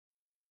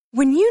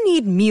When you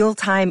need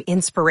mealtime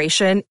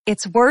inspiration,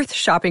 it's worth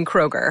shopping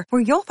Kroger,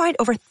 where you'll find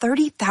over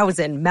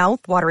 30,000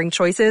 mouth-watering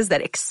choices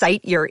that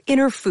excite your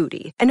inner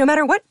foodie. And no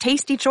matter what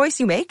tasty choice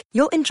you make,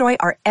 you'll enjoy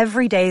our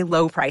everyday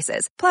low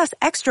prices, plus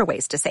extra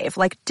ways to save,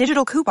 like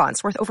digital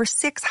coupons worth over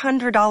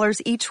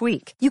 $600 each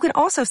week. You can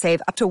also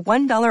save up to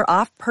 $1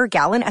 off per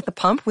gallon at the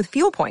pump with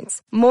fuel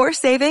points. More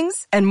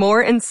savings and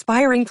more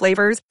inspiring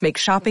flavors make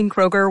shopping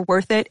Kroger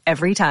worth it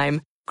every time.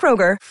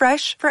 Kroger,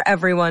 fresh for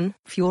everyone.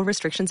 Fuel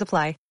restrictions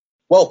apply.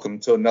 Welcome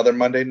to another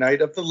Monday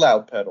night of the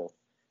Loud Pedal.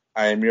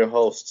 I am your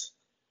host,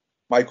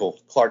 Michael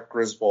Clark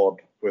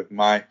Griswold, with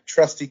my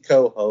trusty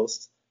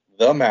co-host,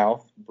 The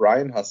Mouth,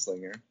 Brian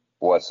Huslinger.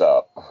 What's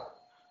up?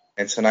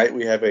 And tonight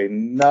we have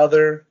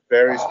another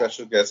very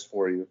special guest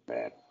for you.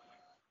 Man.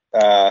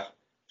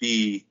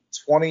 The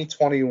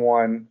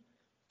 2021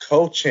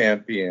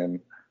 co-champion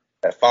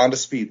at Fonda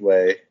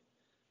Speedway,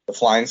 the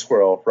Flying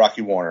Squirrel,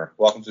 Rocky Warner.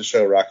 Welcome to the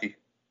show, Rocky.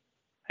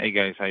 Hey,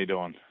 guys. How you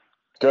doing?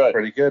 Good.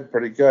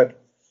 Pretty good.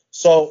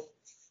 So,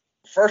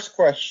 first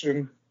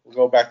question, we'll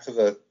go back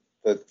to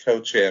the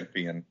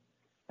co-champion.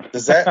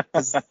 Does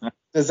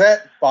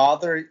that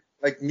bother,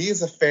 like me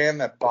as a fan,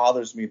 that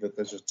bothers me that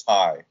there's a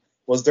tie?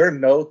 Was there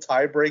no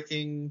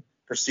tie-breaking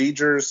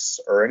procedures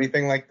or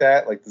anything like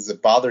that? Like, does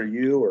it bother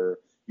you, or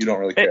you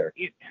don't really care?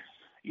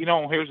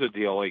 Here's the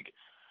deal. Like,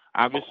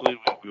 obviously,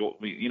 we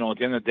at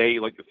the end of the day,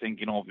 you like to think,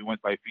 if we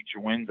went by feature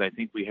wins, I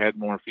think we had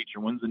more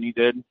feature wins than he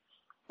did.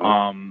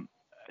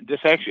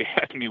 This actually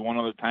happened to me one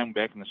other time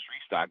back in the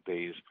street stock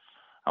days.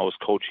 I was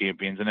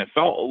co-champions, and it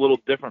felt a little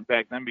different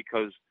back then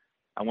because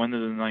I went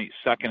into the night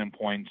second in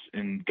points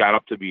and got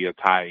up to be a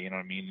tie, you know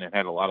what I mean? It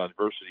had a lot of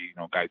adversity,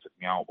 guys took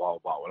me out, blah,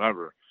 blah,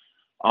 whatever.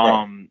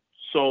 Right.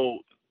 So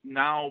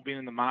now being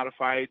in the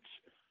modifieds,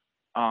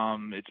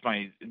 it's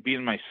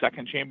being my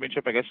second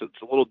championship. I guess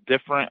it's a little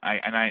different.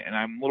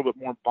 I'm a little bit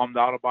more bummed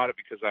out about it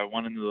because I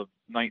went into the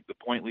night the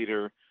point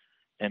leader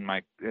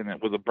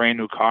with a brand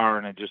new car,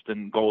 and it just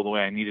didn't go the way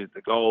I needed it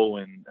to go,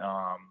 and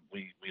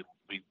we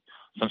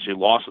essentially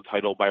lost the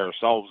title by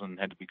ourselves and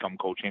had to become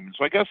co-champions.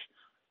 So I guess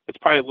it's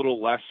probably a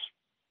little less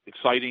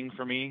exciting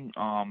for me.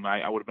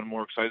 I would have been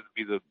more excited to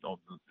be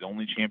the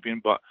only champion,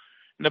 but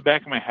in the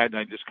back of my head,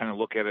 I just kind of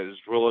look at it as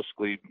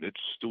realistically, it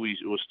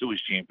was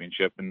Stewie's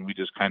championship, and we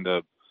just kind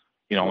of,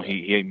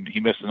 he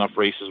missed enough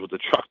races with the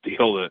truck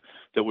deal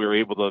that we were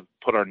able to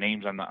put our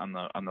names on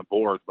the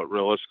board. But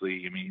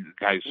realistically, I mean, the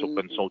guy's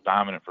been so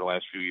dominant for the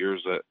last few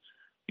years that,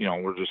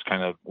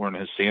 we're in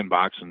his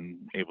sandbox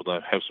and able to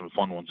have some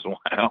fun once in a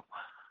while.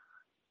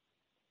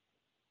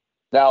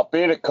 Now,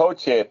 being a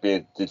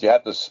co-champion, did you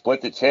have to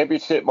split the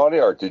championship money,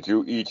 or did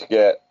you each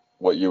get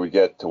what you would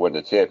get to win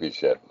the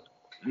championship?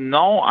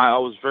 No, I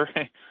was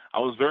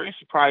very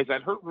surprised.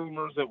 I'd heard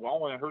rumors that,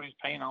 I heard he's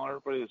paying out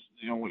everybody,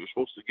 what you're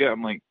supposed to get.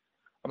 I'm like,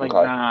 okay.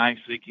 Nah, I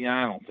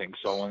don't think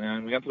so. And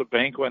then we got to the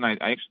banquet, and I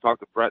actually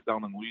talked to Brett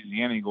down in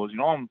Louisiana. He goes,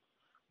 I'm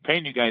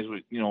paying you guys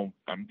with,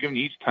 I'm giving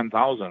you each $10,000.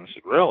 I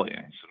said, really?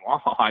 I said,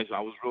 wow. I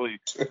was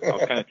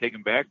kind of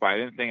taken back by it.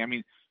 I didn't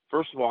think,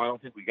 first of all, I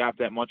don't think we got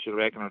that much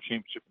back in our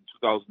championship in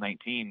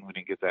 2019. We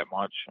didn't get that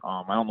much.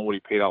 I don't know what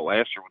he paid out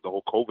last year with the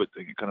whole COVID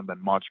thing. It couldn't have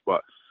been much,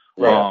 but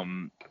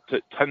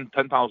to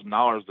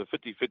 $10,000, the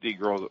 50-50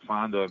 girls at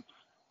Fonda,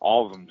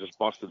 all of them just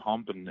busted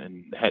hump,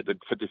 and had the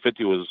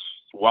 50-50 was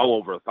well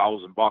over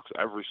 $1,000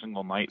 every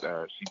single night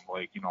there. It seemed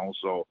like,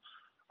 so,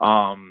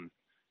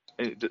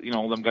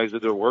 them guys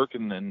did their work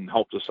and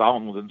helped us out,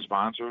 and within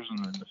sponsors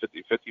and then the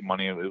 50-50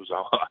 money,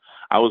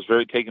 I was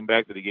very taken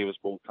back that he gave us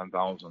both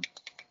 $10,000.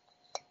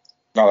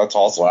 No, that's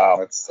awesome. Wow.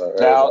 That's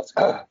now,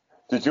 awesome.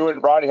 Did you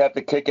and Ronnie have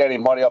to kick any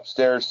money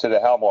upstairs to the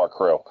Helmar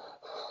crew?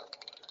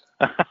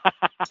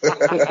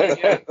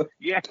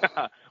 Yeah.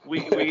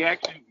 We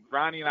actually,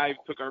 Ronnie and I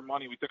took our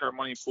money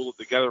and pulled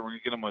it together. We're going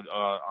to get him an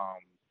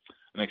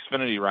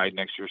Xfinity ride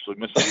next year, so we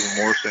missed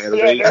even more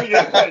Saturdays.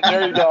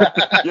 There you go.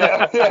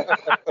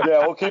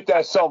 Yeah, we'll keep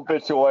that some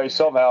bitch away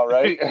somehow,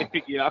 right?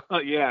 Yeah.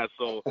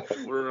 So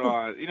we're,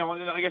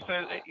 like I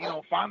said,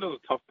 Fonda's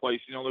a tough place.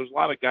 There's a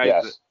lot of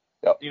guys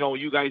that,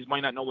 you guys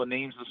might not know the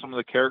names of some of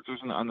the characters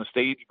on the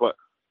stage, but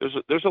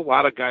there's a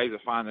lot of guys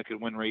that Fonda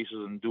could win races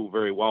and do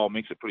very well. It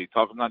makes it pretty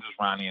tough. It's not just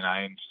Ronnie and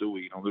I and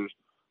Stewie.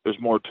 There's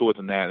more to it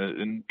than that.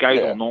 And guys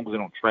don't know because they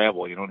don't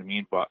travel. You know what I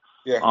mean? But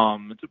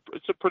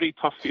it's a pretty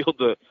tough field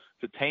to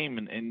tame.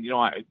 And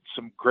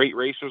some great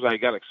racers, I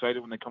got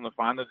excited when they come to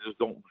Fonda, just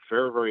don't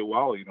fare very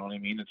well. You know what I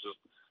mean? It's just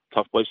a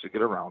tough place to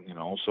get around.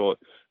 So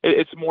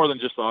it's more than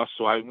just us.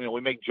 So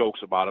we make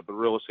jokes about it, but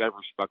realistically, I have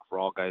respect for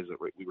all guys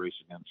that we race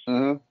against.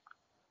 Mm-hmm.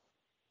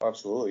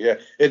 Absolutely, yeah.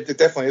 It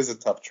definitely is a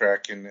tough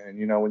track, and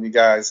when you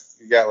got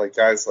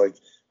guys like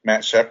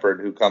Matt Shepard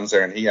who comes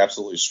there and he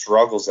absolutely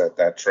struggles at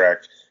that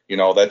track.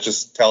 That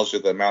just tells you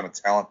the amount of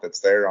talent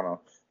that's there on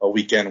a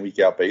week in, week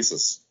out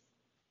basis.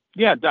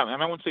 Yeah,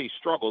 definitely. I wouldn't say he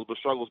struggles, but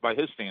struggles by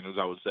his standards,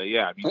 I would say.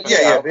 Yeah. I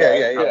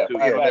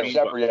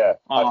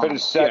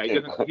finished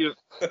second.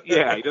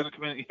 Yeah, he doesn't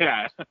come in.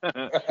 Yeah,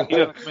 he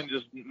doesn't come in and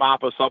just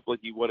mop us up like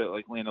he would at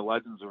like Land of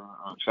Legends or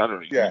et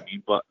cetera. You know what I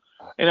mean? But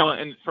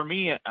And for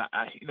me,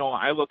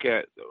 I look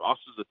at us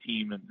as a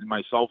team and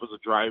myself as a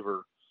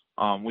driver.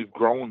 We've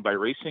grown by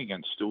racing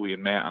against Stewie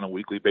and Matt on a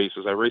weekly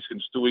basis. I race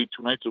against Stewie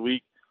 2 nights a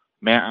week,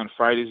 Matt on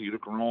Fridays at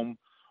Utica Rome.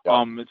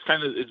 Yep.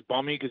 It's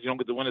bummy because you don't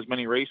get to win as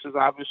many races,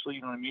 obviously,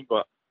 you know what I mean?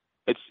 But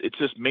it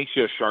just makes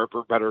you a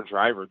sharper, better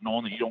driver,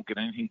 knowing that you don't get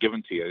anything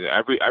given to you.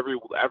 Every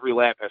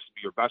lap has to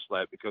be your best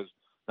lap because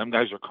them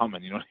guys are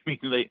coming. You know what I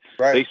mean?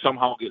 They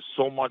somehow get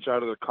so much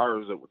out of their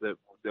cars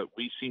that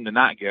we seem to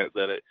not get,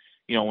 that it,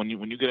 when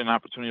you get an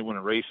opportunity to win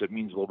a race, it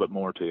means a little bit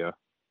more to you.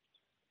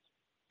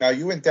 Now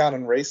you went down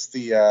and raced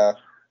the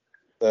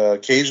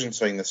Cajun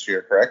swing this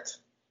year, correct?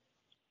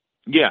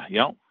 Yeah.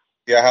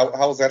 Yeah.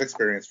 How was that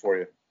experience for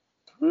you?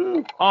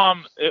 It's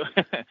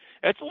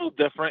a little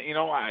different,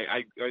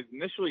 I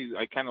initially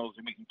kind of was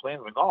making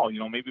plans like,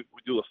 maybe if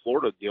we do the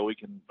Florida deal, we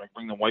can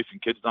bring the wife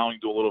and kids down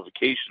and do a little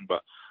vacation.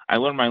 But I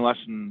learned my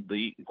lesson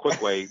the quick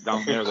way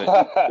down there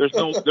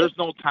that there's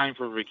no time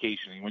for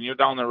vacationing. When you're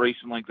down there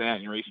racing like that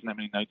and you're racing that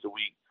many nights a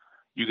week,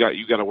 you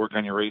got to work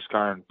on your race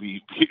car and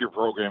get your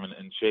program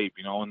in shape,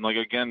 and like,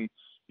 again,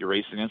 you're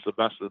racing against the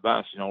best of the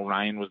best.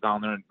 Ryan was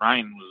down there and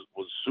Ryan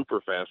was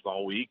super fast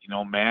all week.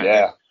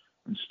 Matt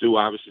and Stu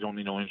obviously don't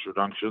need no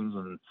introductions,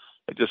 and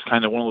it's just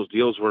kind of one of those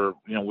deals where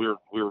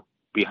we're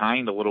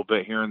behind a little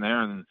bit here and there,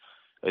 and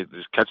it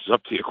just catches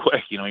up to you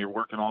quick. You're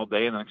working all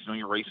day, and the next thing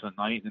you're racing at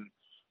night, and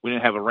we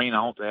didn't have a rain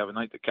out to have a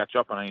night to catch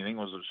up on anything.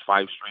 It was just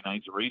 5 straight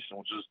nights of racing,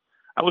 which is,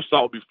 I always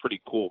thought would be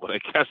pretty cool, but I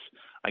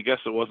guess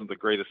it wasn't the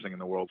greatest thing in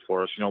the world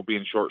for us,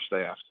 being short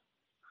staffed.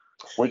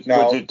 Would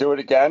you do it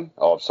again?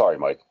 Oh, I'm sorry,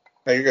 Mike.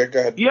 No, you're good. Go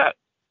ahead. Yeah.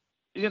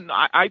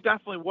 I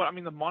definitely would. I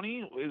mean, the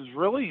money it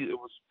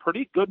was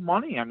pretty good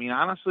money. I mean,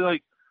 honestly,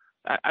 like,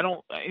 I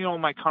don't,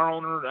 my car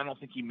owner, I don't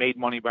think he made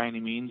money by any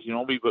means,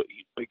 but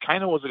it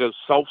kind of was like a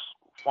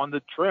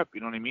self-funded trip.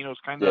 You know what I mean? It was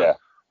kind of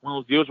one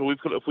of those deals where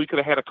if we could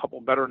have had a couple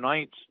better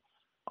nights,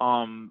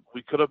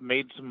 we could have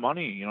made some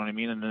money. You know what I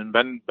mean? And then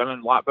been in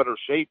a lot better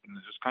shape, and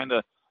just kind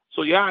of.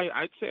 So yeah,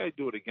 I'd say I'd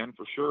do it again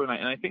for sure. And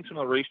I think some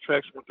of the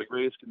racetracks weren't the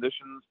greatest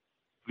conditions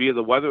via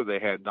the weather they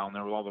had down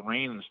there with all the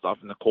rain and stuff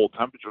and the cold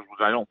temperatures, which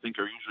I don't think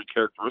are usually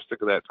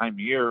characteristic of that time of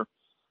year.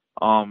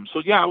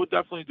 So yeah, I would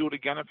definitely do it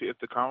again if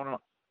the car owner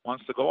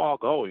wants to go. I'll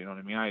go. You know what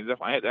I mean?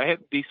 I had a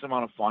decent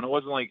amount of fun. It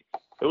wasn't like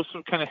it was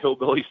some kind of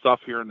hillbilly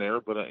stuff here and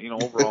there, but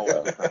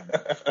overall.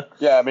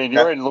 Yeah, I mean,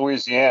 you're in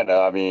Louisiana.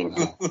 I mean,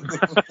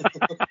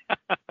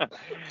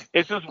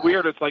 it's just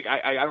weird. It's like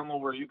I don't know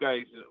where you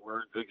guys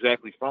were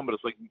exactly from, but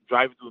it's like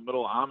driving through the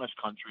middle of Amish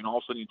country, and all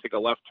of a sudden you take a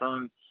left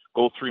turn,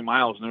 go 3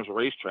 miles, and there's a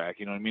racetrack.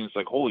 You know what I mean? It's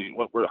like, holy,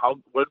 where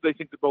did they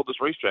think to build this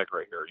racetrack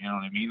right here? You know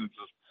what I mean? It's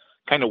just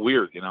kind of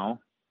weird,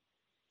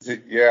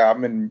 Yeah,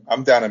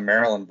 I'm down in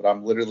Maryland, but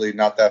I'm literally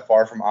not that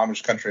far from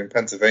Amish country in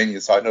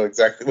Pennsylvania, so I know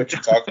exactly what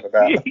you're talking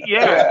about.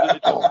 Yeah,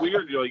 it's just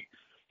weird.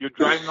 You're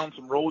driving on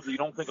some roads that you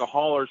don't think a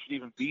hauler should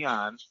even be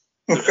on,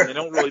 and they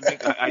don't really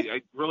make.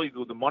 I really,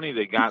 with the money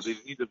they got, they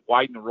need to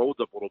widen the roads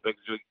up a little bit.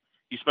 Because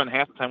you spend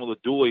half the time with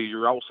a dually,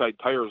 your outside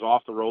tire is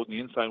off the road and the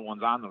inside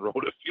one's on the road.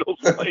 It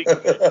feels like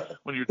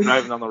when you're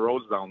driving on the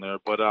roads down there.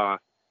 But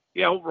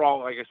yeah,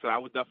 overall, like I said, I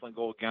would definitely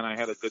go again. I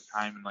had a good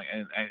time,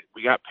 and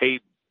we got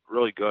paid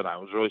really good. I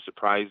was really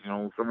surprised.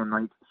 From the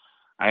night,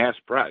 I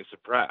asked Brett. I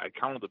said, Brett, I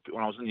counted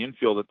when I was in the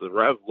infield at the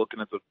Rev,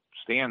 looking at the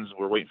stands.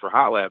 We're waiting for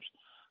hot laps.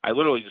 I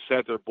literally just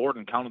sat there bored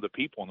and counted the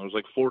people, and there was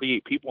like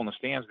 48 people in the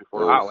stands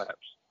before hot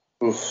laps.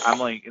 Oof. I'm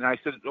like, and I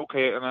said,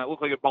 okay, and I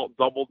looked like it about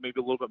doubled, maybe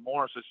a little bit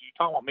more. So you're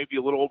talking about maybe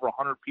a little over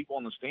 100 people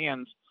in the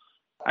stands.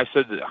 I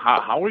said,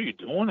 how are you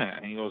doing that?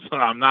 And he goes,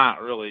 I'm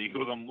not really. He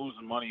goes, I'm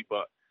losing money,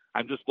 but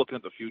I'm just looking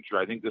at the future.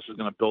 I think this is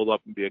going to build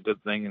up and be a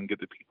good thing and get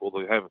the people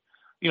to have,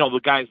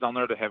 the guys down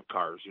there to have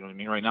cars. You know what I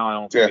mean? Right now, I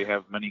don't think they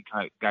have many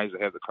guys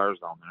that have the cars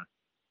down there.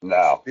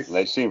 No,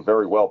 they seem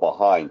very well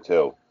behind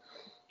too.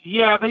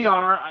 Yeah, they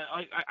are.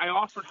 I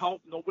offered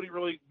help. Nobody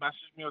really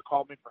messaged me or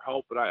called me for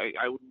help, but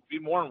I would be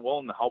more than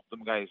willing to help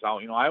them guys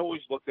out. I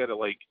always looked at it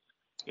like,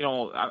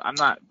 I'm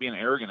not being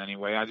arrogant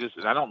anyway. I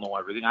don't know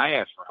everything. I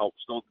ask for help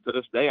still to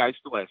this day. I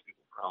still ask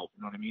people for help.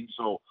 You know what I mean?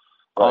 So,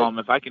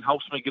 if I can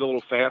help somebody get a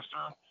little faster,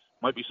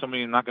 might be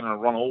somebody I'm not going to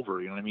run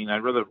over. You know what I mean?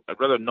 I'd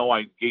rather know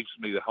I gave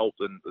somebody the help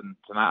than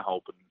to not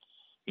help and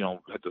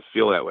have to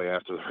feel that way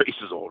after the race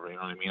is over. You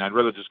know what I mean? I'd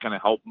rather just kind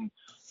of help them,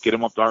 get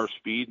them up to our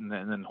speed, and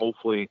then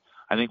hopefully,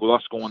 I think with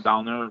us going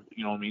down there,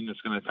 you know what I mean,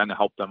 it's going to kind of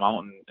help them out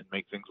and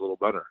make things a little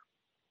better.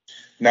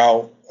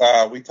 Now,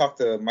 we talked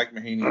to Mike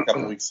Mahaney a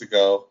couple weeks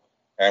ago,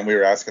 and we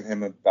were asking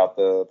him about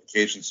the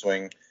Cajun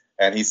swing,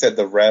 and he said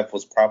the Rev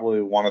was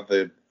probably one of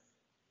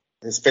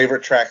his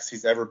favorite tracks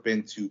he's ever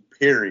been to,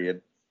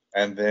 period.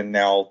 And then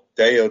now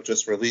Deo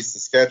just released the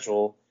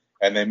schedule,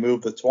 and they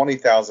moved the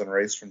 20,000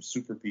 race from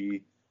Super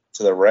B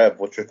to the Rev.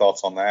 What's your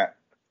thoughts on that?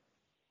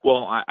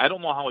 Well, I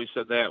don't know how he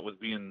said that with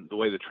being the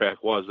way the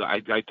track was.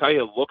 I tell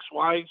you,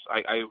 looks-wise,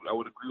 I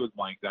would agree with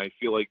Mike. I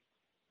feel like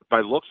by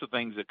looks of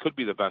things, it could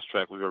be the best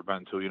track we've ever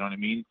been to. You know what I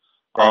mean?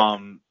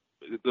 Right.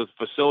 The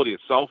facility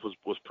itself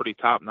was pretty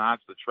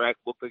top-notch. The track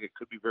looked like it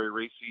could be very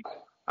racy.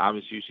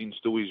 Obviously, you've seen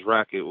Stewie's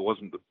wreck. It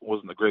wasn't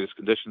the greatest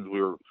conditions.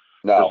 We were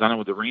No. presented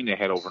with the rain they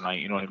had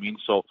overnight. You know what I mean?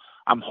 So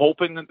I'm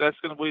hoping that that's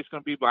going to be what it's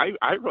going to be. But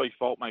I really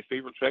felt my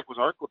favorite track was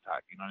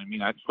Arclatac. You know what I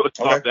mean? I really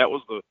thought that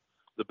was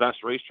the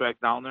best racetrack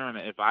down there. And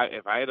if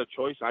I had a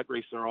choice, I'd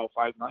race there all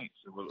 5 nights.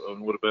 It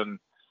would have been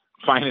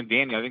fine and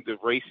dandy. I think the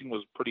racing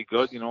was pretty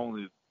good. You know,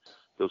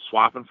 the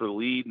swapping for the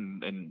lead,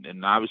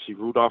 and obviously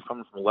Rudolph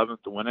coming from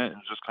 11th to win it. It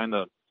was just kind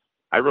of,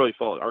 I really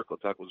felt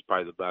Arclatac was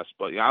probably the best.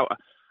 But yeah,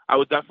 I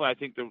would definitely, I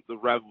think the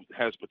Rev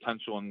has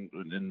potential and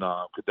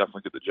could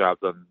definitely get the job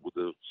done with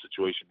the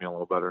situation being a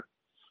little better.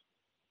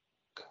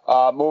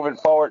 Moving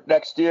forward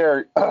next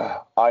year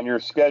on your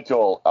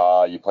schedule,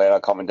 you plan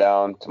on coming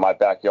down to my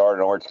backyard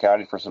in Orange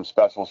County for some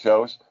special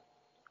shows?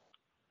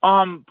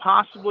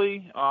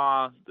 Possibly.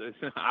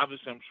 Obviously, I'm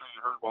sure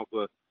you heard about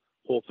the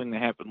whole thing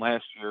that happened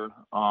last year.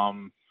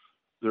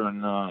 They're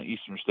in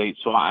Eastern State,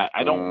 so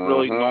I don't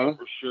really know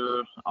for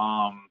sure.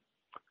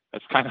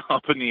 It's kind of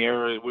up in the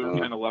air. We were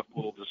kind of left a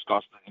little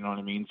disgusted, you know what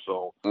I mean?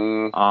 So,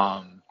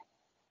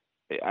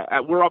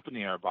 we're up in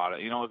the air about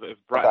it. You know, if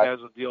Brett has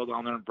a deal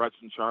down there and Brett's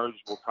in charge,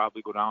 we'll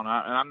probably go down.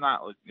 And I'm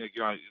not, you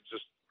know, it's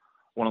just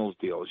one of those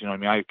deals. You know what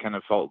I mean? I kind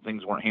of felt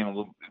things weren't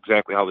handled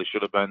exactly how they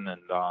should have been,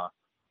 and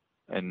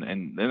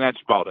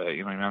that's about it.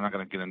 You know what I mean? I'm not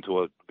going to get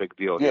into a big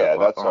deal here. Yeah,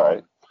 but, that's all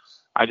right.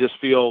 I just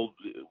feel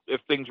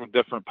if things were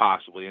different,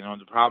 possibly. You know,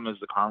 the problem is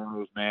the Carmen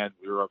was mad.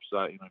 We were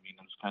upset. You know what I mean?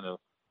 It was kind of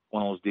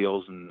one of those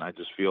deals, and I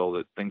just feel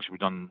that things should be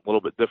done a little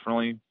bit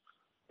differently.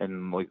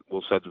 And like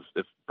Will said,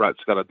 if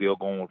Brett's got a deal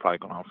going, we'll probably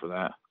go on for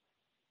that.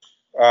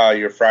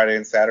 Your Friday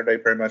and Saturday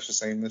pretty much the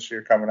same this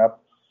year coming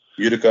up?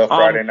 Utica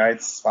Friday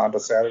nights, Fonda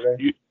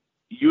Saturday?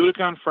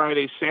 Utica on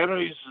Friday.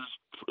 Saturdays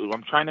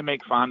I'm trying to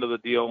make Fonda the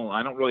deal.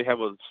 I don't really have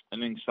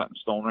anything set in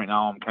stone right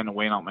now. I'm kind of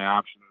weighing out my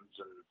options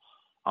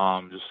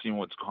and just seeing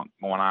what's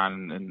going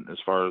on. And as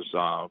far as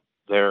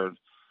there,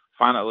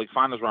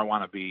 Fonda's where I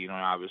want to be, you know,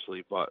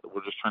 obviously, but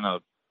we're just trying to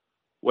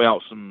weigh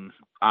out some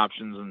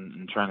options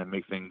and trying to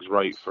make things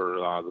right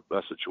for the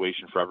best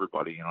situation for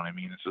everybody. You know what I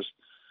mean? It's just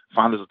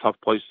Fonda's a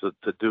tough place to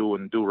do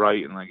and do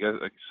right. And I guess,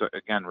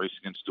 again, racing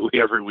against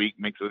Stewie every week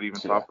makes it even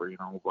tougher, you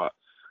know, but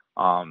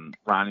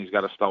Ronnie's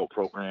got a stout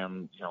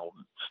program, you know,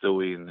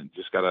 Stewie, and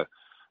we gotta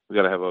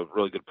have a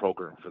really good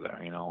program for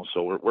that, you know.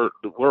 So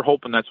we're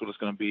hoping that's what it's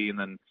going to be. And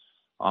then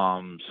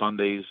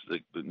Sundays,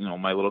 you know,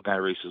 my little guy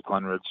races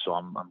Glenridge, so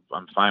I'm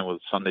fine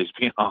with Sundays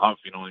being off.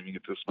 You know what I mean?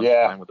 Get to spend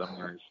time with them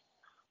guys.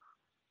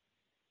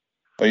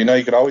 Well, you know,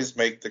 you could always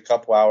make the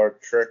couple-hour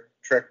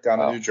trek down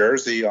to New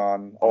Jersey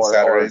on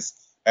Saturdays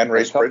and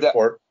race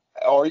Bridgeport.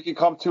 Or you can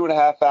come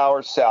 2.5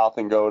 hours south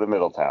and go to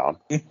Middletown.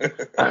 The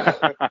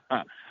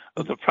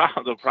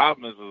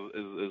problem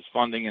is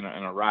funding and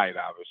a ride,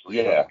 obviously.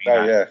 Yeah. You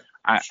know what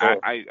I mean? Sure.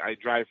 I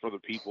drive for the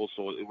people,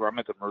 so I'm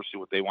at the mercy of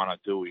what they want to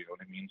do. You know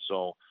what I mean?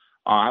 So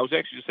I was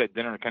actually just at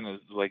dinner, kind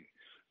of like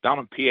down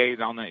in PA,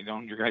 down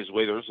your guys'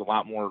 way. There's a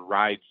lot more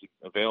rides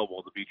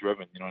available to be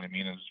driven. You know what I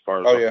mean? As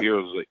far as up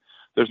here,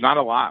 there's not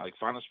a lot. Like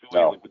Fonda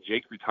Speedway, like with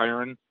Jake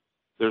retiring,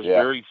 there's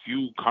very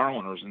few car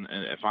owners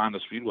at Fonda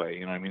Speedway.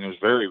 You know what I mean? There's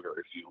very,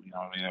 very few. You know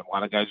what I mean? A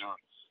lot of guys are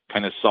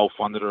kind of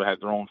self-funded or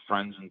have their own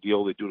friends and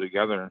deal they do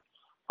together.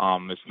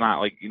 It's not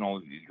like, you know,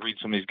 you read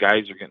some of these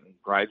guys are getting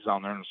rides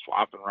down there and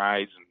swapping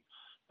rides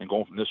and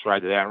going from this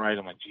ride to that ride.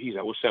 I'm like, geez,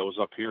 I wish that was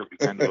up here. It'd be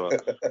kind of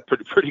a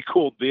pretty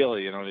cool deal.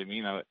 You know what I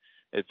mean?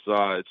 It's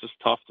just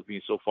tough to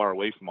be so far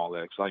away from all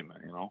that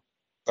excitement, you know?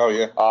 Oh,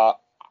 yeah.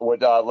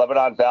 Would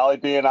Lebanon Valley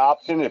be an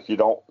option if you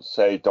don't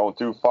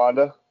do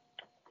Fonda?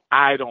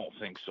 I don't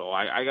think so.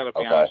 I got to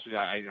be honest with you.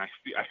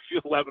 I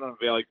feel Lebanon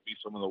Valley could be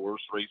some of the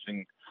worst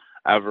racing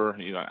ever.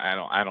 You know, I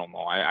don't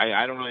know.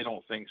 I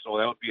don't think so.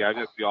 I'd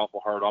just be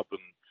awful hard up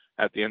and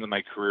at the end of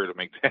my career to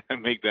make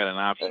that an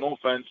option. No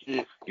offense,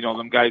 you know,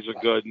 them guys are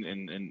good,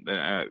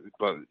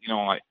 but you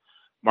know, like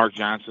Mark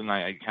Johnson,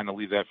 I kind of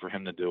leave that for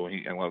him to do,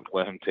 and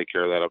let him take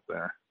care of that up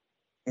there.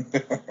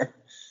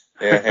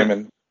 Yeah,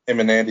 him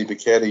and Andy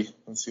Bicchetti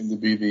seem to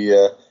be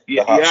the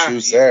hot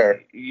shoes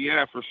there.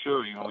 Yeah, for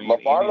sure. You know,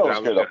 Lombardo's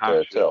good up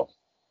there too.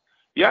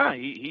 Yeah,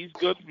 he's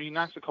good. He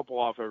knocks a couple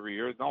off every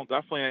year. No,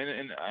 definitely.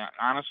 And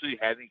honestly,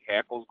 Hadley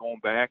Hackle's going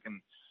back,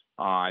 and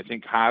I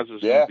think Haas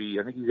is going to be.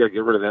 I think he's got to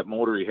get rid of that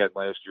motor he had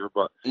last year.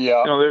 But you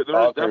know, there's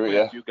definitely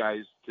a few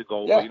guys to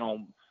go. Yeah. But you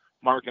know,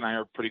 Mark and I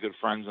are pretty good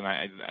friends, and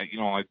I you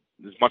know, as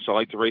much as I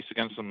like to race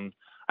against him,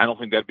 I don't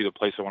think that'd be the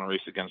place I want to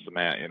race against him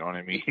at. You know what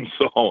I mean?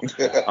 So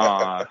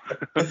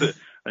I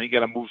think you got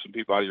to move some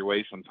people out of your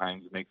way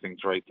sometimes to make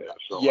things right there.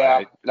 So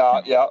I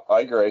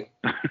agree.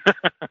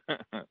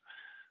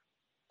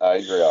 I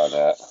agree on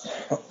that.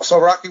 So,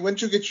 Rocky, when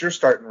did you get your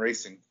start in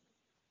racing?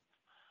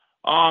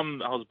 I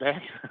was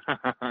back.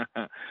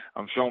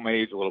 I'm showing my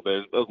age a little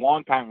bit. It was a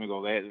long time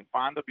ago. They had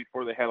Fonda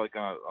before they had like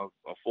a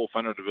full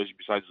fender division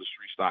besides the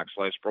street stock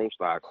 / pro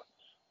stock.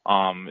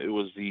 It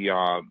was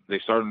they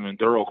started an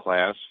enduro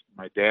class.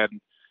 My dad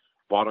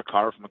bought a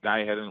car from a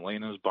guy who had it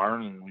laying in his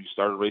barn, and we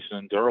started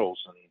racing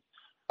enduros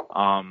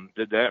and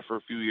did that for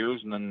a few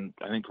years. And then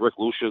I think Rick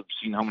Lucia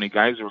seen how many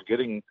guys they were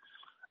getting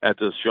at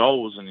the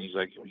shows, and he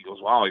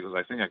goes, wow, he goes,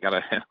 I think I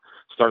gotta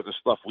start this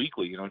stuff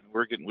weekly. You know, we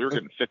were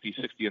getting 50,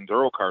 60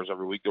 enduro cars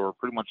every week. They were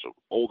pretty much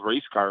old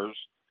race cars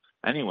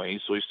anyway.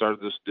 So he started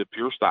the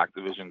pure stock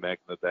division back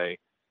in the day,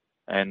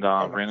 and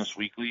ran us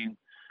weekly.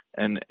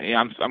 And yeah,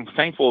 I'm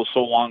thankful it's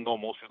so long ago.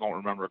 Most people don't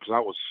remember because I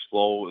was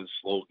slow as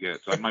slow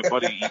gets. My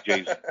buddy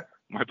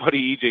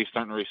EJ's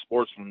starting to race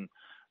sportsman.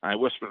 I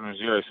whispered in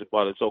his ear. I said,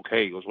 "But it's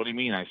okay." He goes, "What do you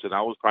mean?" I said,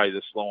 "I was probably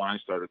this slow when I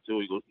started too."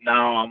 He goes,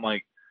 "No." I'm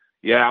like,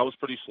 "Yeah, I was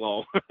pretty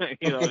slow."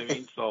 You know what I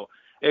mean? So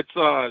it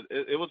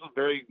was a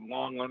very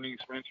long learning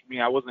experience for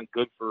me. I wasn't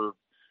good for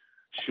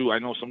I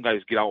know some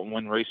guys get out and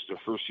win races their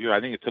first year.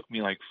 I think it took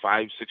me like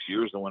 5-6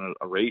 years to win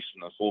a race in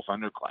the full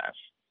fender class.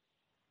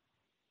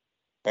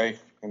 Hey,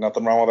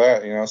 nothing wrong with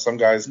that. You know, some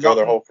guys go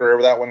their whole career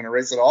without winning a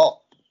race at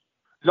all.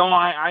 No,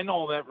 I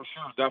know that for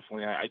sure,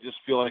 definitely. I just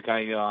feel like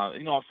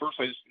at first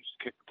I just used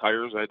to kick the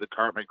tires. I had the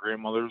car at my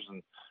grandmother's,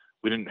 and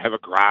we didn't have a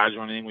garage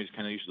or anything. We just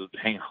kind of used to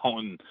hang out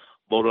and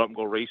load it up and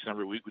go racing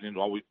every week. We didn't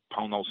always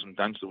pound out some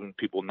dents when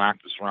people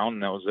knocked us around,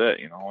 and that was it,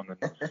 you know. And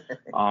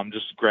then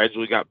just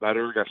gradually got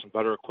better, got some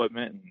better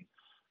equipment, and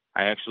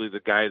I actually,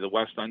 the guy, the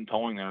West End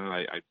Towing there,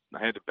 I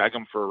had to beg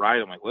him for a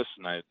ride. I'm like,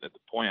 listen, at the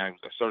point I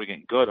started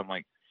getting good, I'm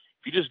like,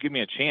 if you just give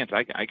me a chance,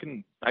 I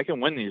can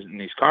win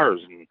these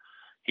cars. And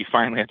he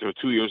finally, after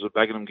 2 years of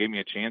begging him, gave me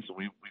a chance, and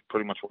we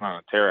pretty much went on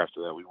a tear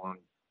after that. We went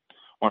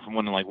from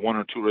winning like 1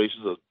 or 2 races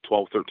to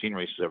 12, 13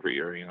 races every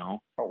year, you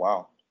know. Oh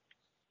wow.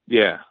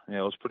 Yeah,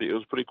 it was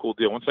a pretty cool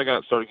deal. Once I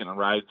started getting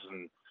rides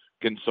and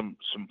getting some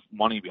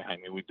money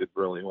behind me, we did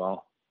really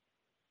well.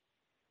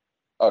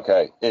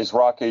 Okay, is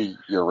Rocky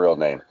your real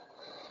name?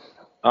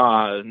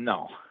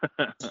 No.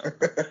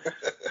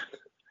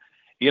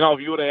 You know,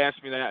 if you would have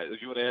asked me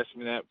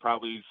that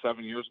probably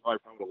 7 years ago, I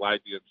probably would have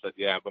lied to you and said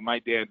yeah. But my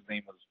dad's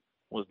name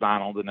was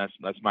Donald, and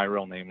that's my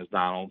real name is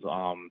Donald.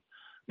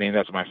 Named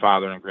after my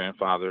father and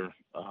grandfather.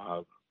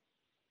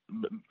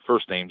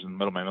 First names and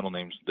my middle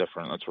name's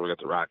different. That's where we got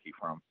the Rocky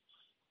from.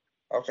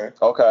 Okay.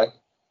 So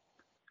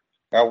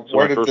Now,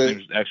 where my did first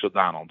name's actually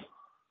Donald.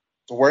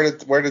 So where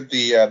did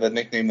the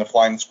nickname the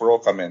Flying Squirrel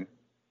come in?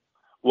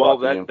 Well,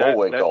 that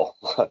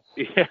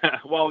yeah.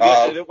 Well,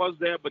 yeah, it was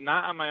that, but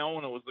not on my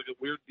own. It was like a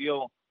weird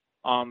deal.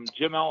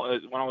 Jim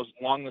Ellis, when I was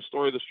along the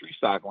story of the street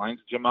stock lines,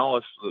 Jim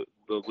Ellis,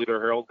 the Leader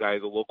Herald guy,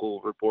 the local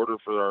reporter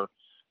for our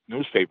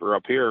newspaper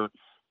up here,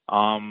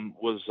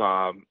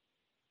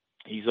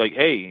 he's like,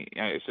 hey,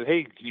 I said,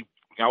 hey,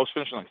 I was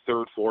finishing like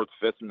 3rd, 4th,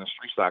 5th in the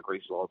street stock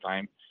races all the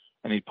time,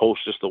 and he'd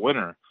post just the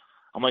winner.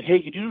 I'm like,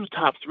 hey, could you do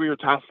top 3 or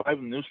top 5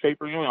 in the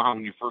newspaper? You know how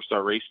when you first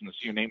start racing, to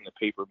see your name in the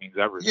paper means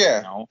everything. Yeah,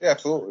 you know? yeah,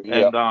 absolutely.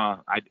 And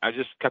I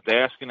just kept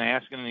asking,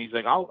 and he's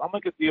like, I'll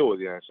make a deal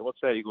with you. I said,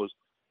 what's that? He goes,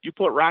 you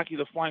put Rocky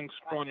the Flying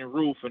Squirrel on your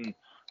roof, and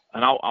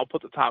I'll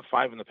put the top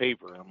 5 in the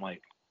paper. And I'm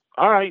like,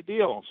 all right,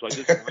 deal. So I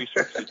did some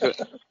research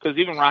because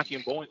even Rocky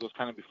and Bowling was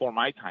kind of before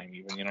my time,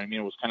 even. You know what I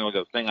mean? It was kind of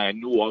like a thing. I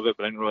knew of it,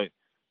 but I didn't really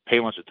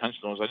pay much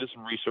attention to it. So I did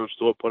some research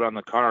to it, put it on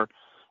the car,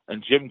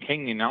 and Jim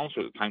King, the announcer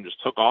at the time,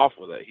 just took off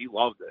with it. He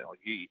loved it. Like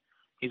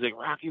he's like,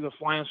 Rocky the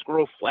Flying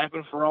Squirrel,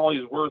 flapping for all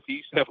he's worth. He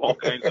used to have all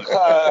kinds of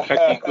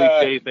catchy,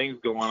 cliche things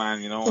going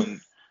on, you know,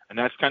 and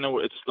that's kind of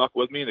what it stuck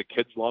with me. The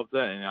kids loved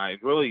it, and I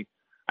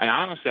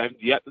honestly have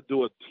yet to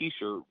do a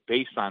T-shirt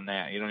based on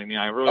that. You know what I mean?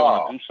 I really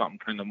want to do something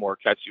kind of more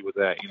catchy with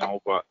that, you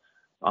know. But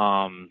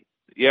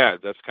yeah,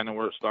 that's kind of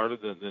where it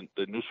started.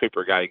 The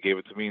newspaper guy gave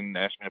it to me and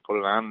asked me to put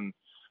it on, and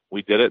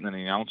we did it. And then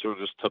the announcer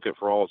just took it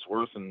for all it's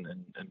worth and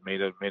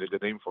made a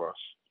good name for us.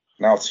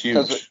 Now it's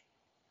huge.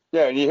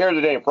 Yeah, and you hear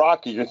the name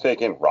Rocky, you're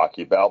thinking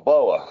Rocky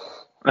Balboa.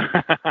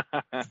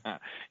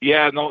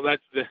 Yeah, no,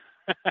 that's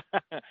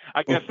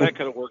I guess that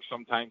could have worked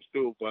sometimes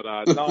too. But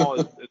no,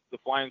 it's the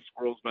Flying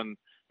Squirrel's been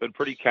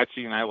pretty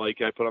catchy, and I like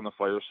it. I put on the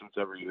fire suits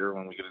every year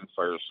when we get in the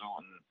fire suit,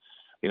 and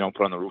you know,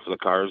 put on the roof of the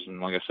cars.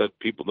 And like I said,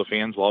 the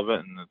fans love it,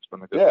 and it's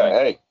been a good thing. Yeah,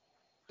 hey,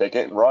 take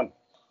it and run.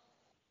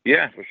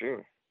 Yeah, for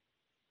sure.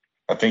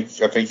 I think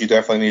you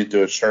definitely need to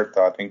do a shirt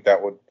though. I think that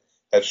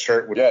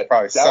shirt would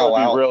probably sell out.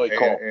 That would be really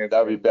cool.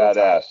 That would be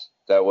badass.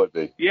 That would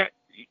be. Yeah,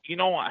 you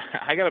know,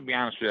 I got to be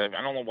honest with you.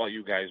 I don't know about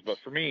you guys, but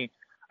for me,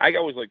 I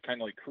always like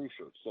kind of like crew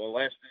shirts. So the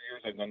last 2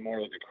 years, I've done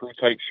more like a crew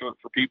type shirt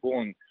for people,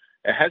 and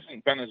it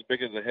hasn't been as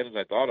big as a hit as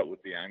I thought it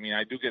would be. I mean,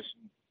 I do get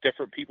some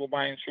different people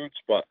buying shirts,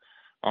 but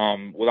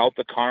without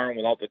the car and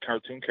without the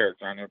cartoon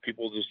character on there,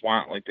 people just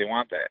want that. You know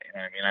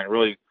what I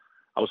mean?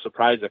 I was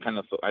surprised.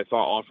 I thought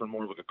offering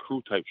more of like a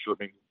crew type shirt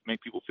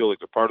make people feel like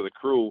they're part of the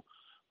crew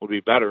would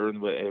be better,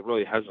 and it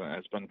really hasn't.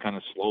 It's been kind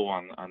of slow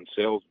on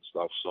sales and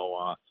stuff.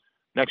 So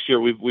next year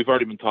we've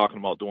already been talking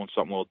about doing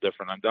something a little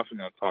different. I'm definitely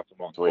going to talk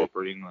about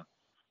incorporating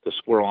the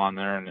squirrel on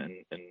there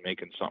and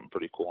making something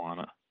pretty cool on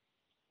it.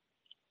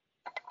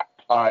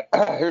 All right,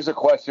 here's a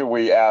question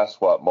we asked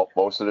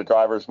most of the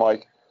drivers,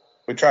 Mike.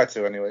 We try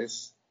to,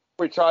 anyways.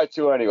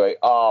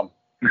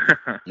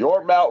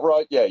 Your Mount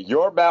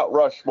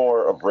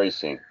Rushmore of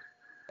racing.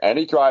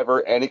 Any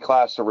driver, any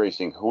class of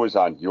racing, who is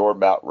on your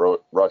Mount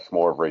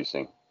Rushmore of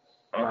racing?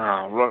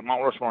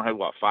 Mount Rushmore had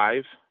what,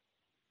 5?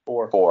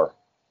 4. 4.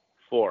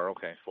 4.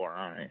 Okay, 4.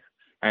 All right.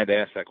 I had to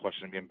ask that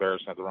question and be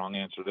embarrassed. I had the wrong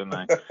answer, didn't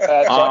I?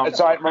 It's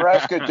all right.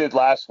 Maresca did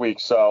last week,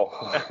 so.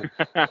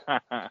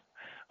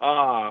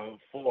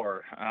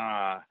 4.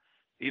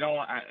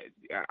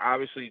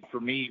 Obviously for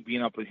me,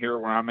 being up here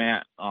where I'm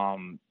at,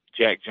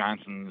 Jack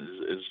Johnson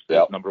is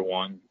number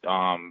 1.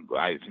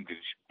 I think it's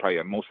probably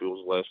on most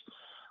people's list.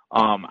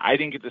 I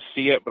didn't get to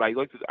see it, but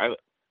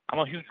I'm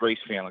a huge race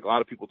fan. Like a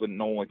lot of people didn't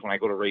know, like when I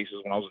go to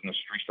races, when I was in the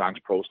street stocks,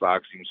 pro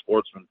stocks, even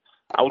sportsman,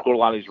 I would go to a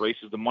lot of these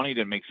races. The money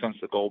didn't make sense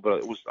to go,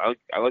 but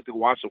I like to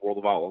watch the World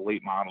of Outlaw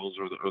late models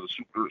or the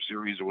Super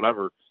Series or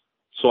whatever.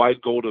 So I'd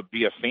go to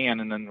be a fan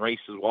and then race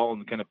as well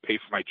and kind of pay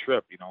for my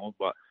trip,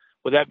 But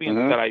with that being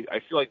said, I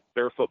feel like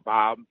Barefoot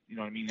Bob, you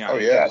know what I mean? Oh,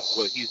 yes.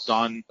 What he's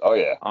done. Oh,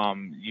 yeah.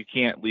 You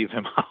can't leave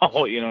him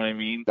out, you know what I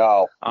mean?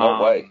 No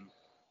way.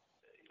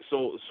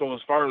 So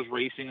as far as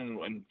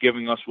racing and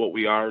giving us what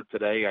we are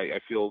today, I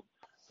feel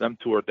them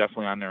two are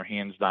definitely on their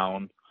hands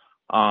down.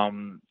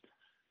 Even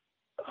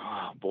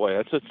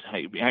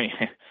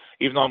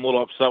though I'm a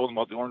little upset with him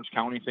about the Orange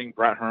County thing,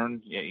 Brett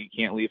Hearn, you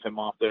can't leave him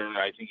off there.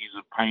 I think he's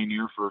a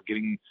pioneer for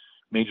getting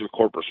major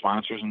corporate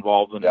sponsors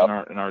involved in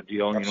our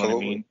deal. Absolutely. You know what I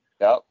mean?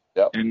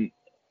 Yep.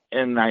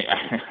 And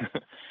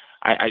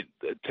I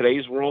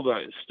today's world,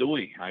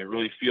 Stewie. I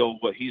really feel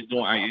what he's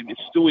doing.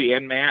 It's Stewie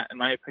and Matt, in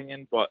my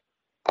opinion, but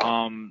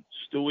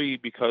Stewie,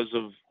 because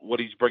of what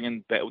he's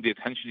bringing, the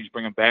attention he's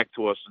bringing back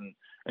to us,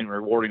 and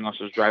rewarding us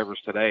as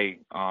drivers today,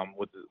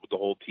 with the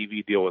whole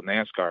TV deal with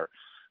NASCAR.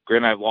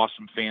 Granted, I've lost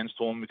some fans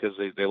to him because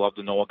they love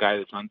to know a guy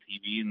that's on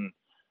TV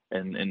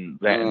and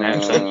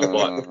that sense.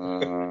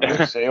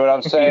 But see what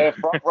I'm saying?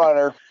 Front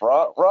runners.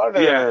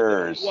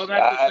 Yeah. Well,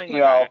 that's the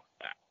thing.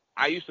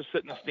 I used to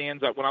sit in the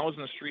stands when I was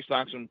in the street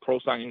stocks and pro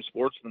stocks and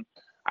sportsman.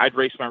 I'd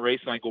race my race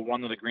and I'd go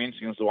run to the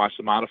grandstands to watch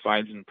the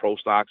modifieds and pro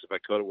stocks if I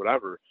could or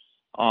whatever.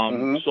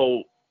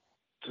 So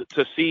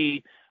to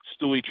see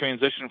Stewie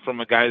transition from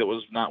a guy that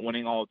was not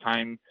winning all the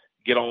time,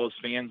 get all his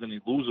fans, and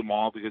he'd lose them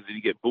all because he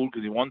get booed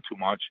because he won too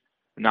much.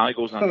 And now he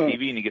goes on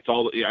TV and he gets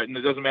and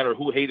it doesn't matter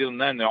who hated him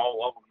then, they all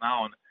love him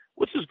now, and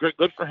which is great,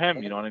 good for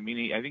him. You know what I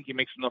mean? I think he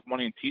makes enough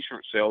money in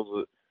T-shirt sales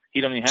that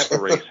he doesn't even have to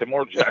race. Him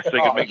or Jess, they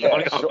can make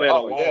money off that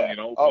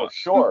alone.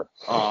 Sure.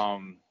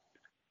 And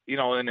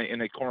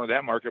they corner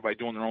that market by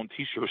doing their own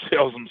T-shirt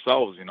sales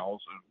themselves. So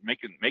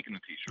making the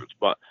T-shirts.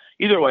 But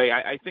either way,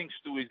 I think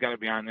Stewie's got to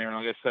be on there.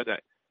 And like I said,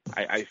 that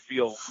I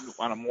feel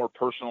on a more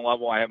personal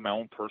level, I have my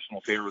own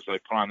personal favorites that I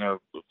put on there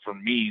for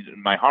me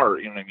in my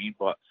heart. You know what I mean?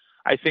 But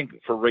I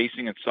think for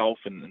racing itself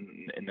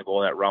and to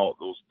go that route,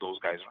 those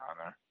guys are on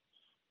there.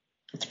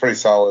 It's pretty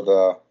solid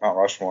Mount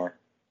Rushmore.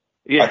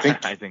 Yeah, I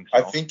think so.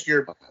 I think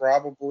you're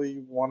probably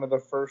one of the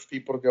first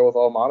people to go with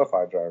all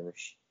modified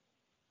drivers.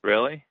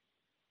 Really?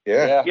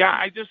 Yeah. Yeah,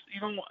 I just,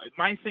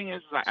 my thing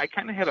is I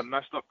kind of had a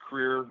messed up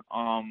career.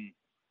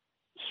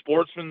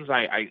 Sportsman's,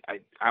 I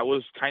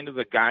was kind of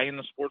the guy in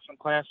the sportsman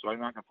class, so I'm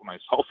not going to put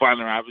myself on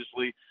there,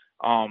 obviously.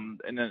 And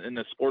then in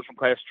the sportsman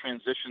class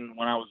transition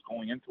when I was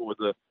going into it with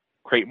the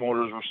crate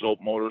motors versus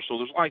open motors. So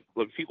there's like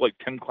people like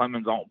Tim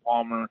Clemens, Alton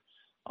Palmer,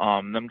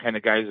 them kind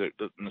of guys in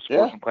the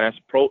sportsman class.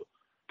 Pro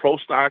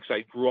stocks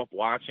I grew up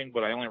watching,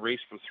 but I only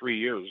raced for 3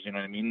 years, you know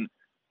what I mean?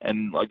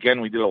 And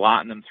again, we did a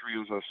lot in them 3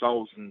 years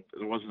ourselves, and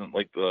it wasn't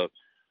like the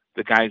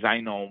guys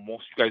I know.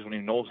 Most of you guys don't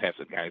even know half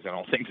the guys. I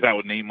don't think that I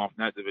would name off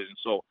in that division.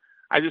 So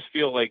I just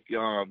feel like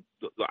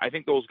I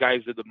think those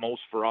guys did the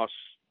most for us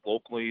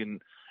locally,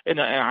 and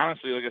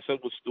honestly, like I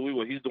said, with Stewie,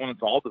 what he's doing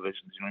into all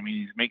divisions. You know what I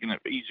mean? He's making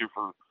it easier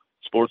for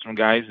sportsman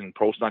guys and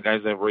pro stock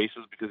guys that have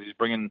races because he's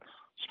bringing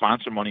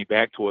sponsor money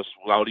back to us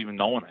without even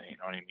knowing it. You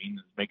know what I mean?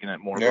 He's making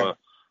it more of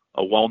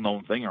a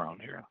well-known thing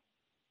around here.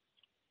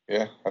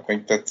 Yeah, I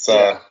think that's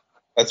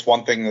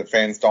one thing that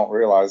fans don't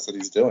realize that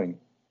he's doing.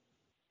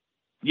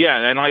 Yeah,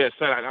 and like I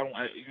said,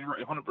 you're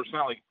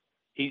 100%. Like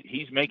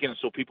he's making it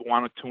so people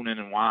want to tune in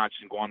and watch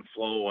and go on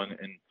Flow, and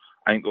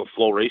I think the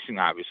Flow Racing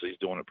obviously is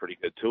doing it pretty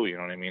good too. You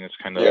know what I mean? It's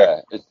kind of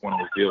one of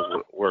those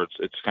deals where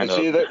it's kind of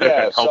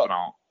helping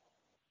out.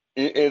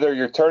 Either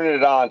you're turning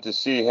it on to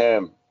see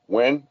him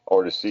win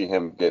or to see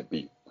him get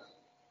beat.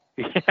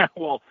 Yeah,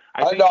 well,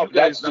 I think you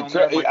guys down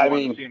there might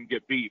want to see him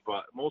get beat,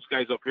 but most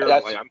guys up here,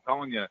 like I'm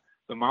telling you,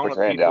 the amount of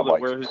people that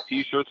wear his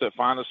T-shirts at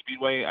Fonda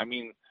Speedway, I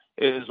mean,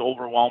 it is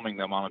overwhelming.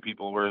 The amount of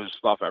people who wear his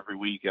stuff every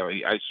week.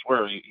 I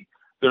swear,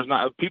 there's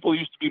not people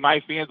used to be my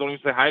fans don't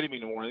even say hi to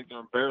me anymore. I think they're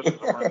embarrassed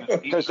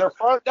because they're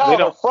front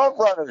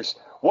runners.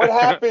 What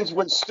happens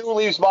when Stu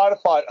leaves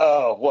modified?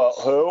 Oh, well,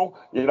 who?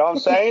 You know what I'm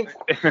saying?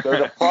 They're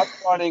the front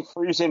running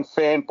freezing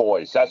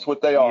fanboys. That's what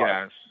they are.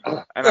 Yes,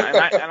 and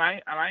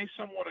I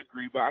somewhat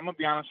agree, but I'm gonna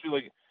be honest with you,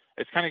 like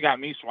it's kind of got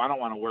me, so I don't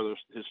want to wear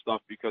his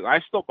stuff because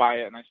I still buy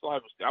it and I still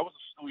have. I was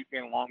a Stewie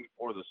fan long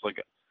before this.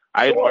 Like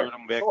I admired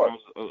him back when I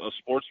was a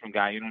sportsman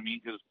guy. You know what I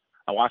mean? Because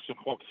I watched him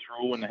come up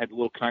through, and I had a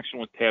little connection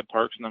with Tad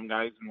Parks and them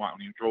guys, and when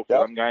he drove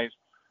for them guys.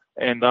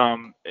 And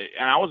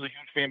I was a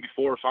huge fan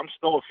before, so I'm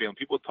still a fan.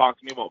 People talk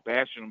to me about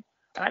bashing him,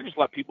 and I just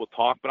let people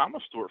talk. But I'm a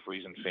Stuart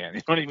Friesen fan. You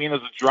know what I mean?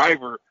 As a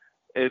driver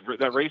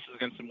that races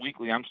against him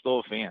weekly, I'm still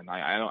a fan.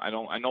 I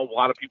know a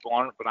lot of people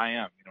aren't, but I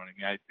am. You know what I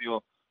mean? I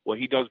feel what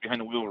he does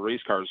behind the wheel of a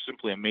race car is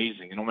simply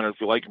amazing. And no matter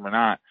if you like him or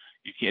not,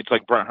 you can't. It's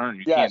like Brett Hearn.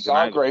 You can't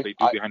deny what they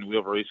do behind the wheel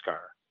of a race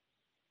car.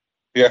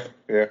 Yeah,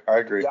 I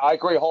agree. Yeah, I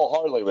agree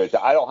wholeheartedly with you.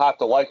 I don't have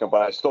to like him,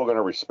 but I'm still going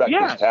to respect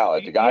his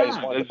talent. The guy is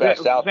one of the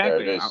best out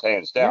there, just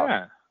hands down.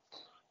 Yeah.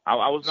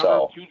 I was never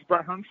a huge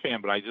Brett Hearn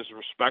fan, but I just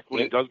respect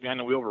what he does behind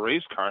the wheel of a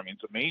race car. I mean,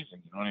 it's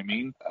amazing. You know what I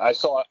mean? I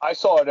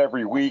saw it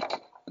every week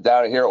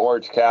down here in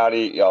Orange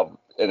County, and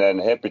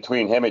then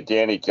between him and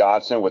Danny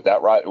Johnson with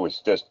that ride, it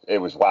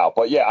was wow.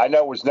 But yeah, I know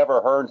I was never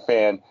a Hearn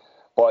fan,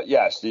 but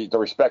yes, the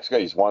respect's good.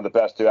 He's one of the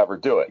best to ever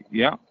do it.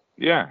 Yeah.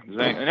 Yeah,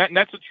 exactly. And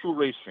that's a true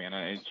race fan.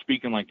 And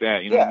speaking like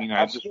that, you know what I mean?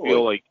 I just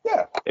feel like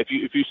if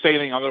you say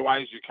anything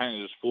otherwise, you're kind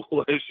of just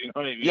foolish. You know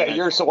what I mean?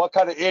 Yeah, so what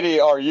kind of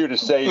idiot are you to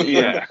say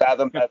even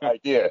fathom that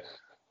idea?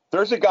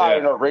 There's a guy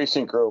in our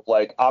racing group.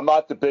 Like, I'm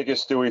not the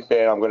biggest Stewie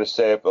fan. I'm going to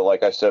say it, but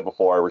like I said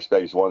before, I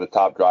respect. He's one of the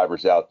top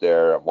drivers out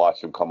there. I've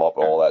watched him come up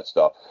and all that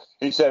stuff.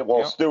 He said,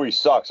 "Well, Stewie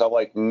sucks." I'm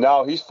like,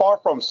 no, he's far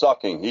from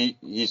sucking.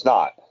 He's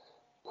not.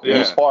 Yeah,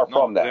 he's far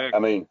from that. Exactly. I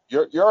mean,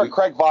 you're a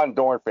Craig Von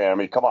Dorn fan. I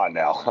mean, come on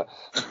now.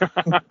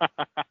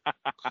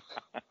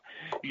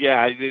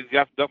 Yeah, he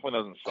definitely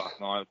doesn't suck.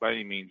 No, by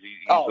any means.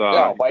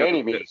 No, by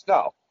any means,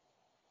 no.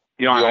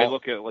 You know, I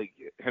look at like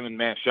him and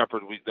Matt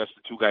Shepard. That's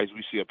the two guys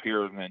we see up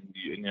here, and then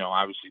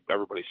obviously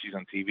everybody sees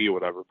on TV or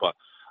whatever. But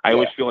I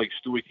always feel like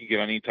Stewie can get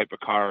any type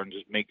of car and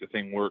just make the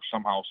thing work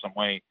somehow, some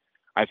way.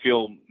 I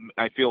feel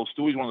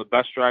Stewie's one of the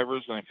best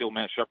drivers, and I feel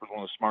Matt Shepard's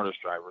one of the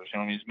smartest drivers. You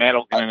know, he's Matt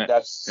will get in it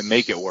and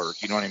make it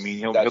work. You know what I mean?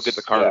 He'll get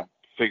the car to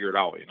figure it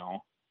out. You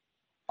know.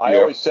 I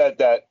always said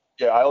that.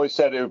 Yeah, I always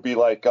said it would be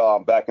like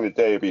back in the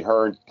day, it'd be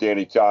Hearn,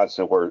 Danny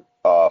Johnson, where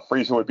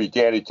Friesen would be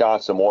Danny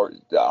Johnson more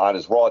on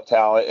his raw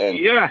talent, and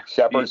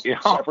Shepard's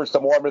the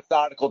more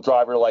methodical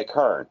driver like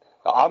Hearn.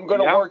 I'm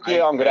going to work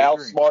you. I'm going to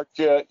outsmart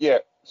you. Yeah.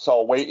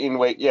 So wait.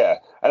 Yeah.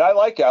 And I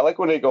like it. I like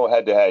when they go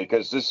head to head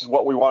because this is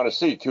what we want to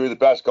see. Two of the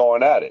best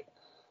going at it.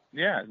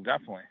 Yeah,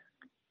 definitely.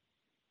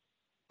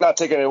 Not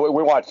taking it.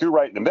 We want you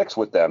right in the mix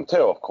with them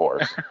too, of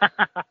course.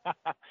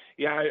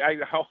 Yeah, I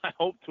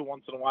hope to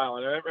once in a while.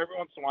 And every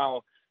once in a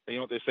while, you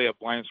know what they say, a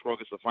blind squirrel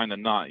gets to find a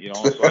nut, you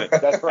know. So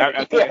that's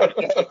right.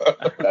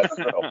 That's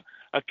true.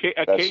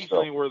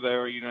 Occasionally we're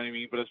there, you know what I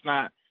mean? But it's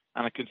not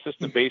on a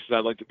consistent basis.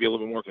 I'd like to be a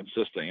little bit more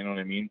consistent, you know what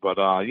I mean? But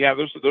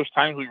there's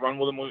times we run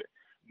with them,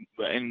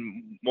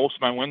 and most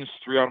of my wins,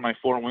 3 out of my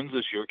 4 wins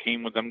this year,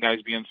 came with them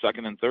guys being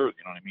second and third.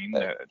 You know what I mean?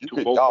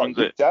 Both wins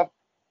at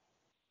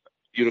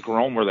Utica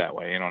Rome were that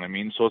way. You know what I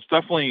mean? So it's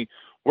definitely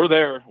we're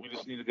there. We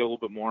just need to get a little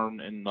bit more and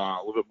a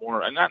little bit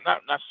more, and not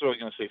necessarily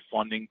going to say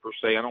funding per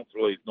se. I don't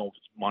really know if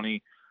it's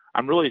money.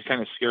 I'm really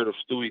kind of scared if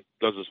Stewie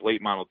does this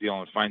late model deal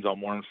and finds out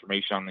more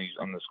information on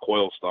this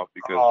coil stuff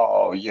because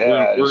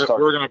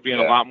we're going to be in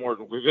a lot more.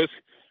 We're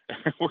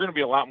going to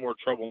be a lot more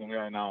trouble than we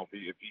are now if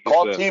he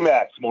gets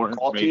T-Mac. More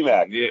information.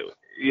 T-Mac.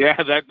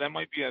 Yeah, that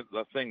might be a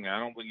thing. I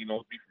don't think he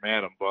knows me from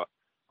Adam, but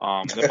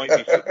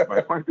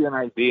that might be an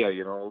idea,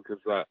 you know,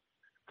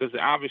 because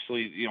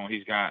obviously, you know,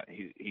 he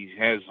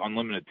has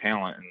unlimited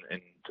talent,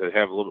 and to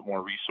have a little bit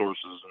more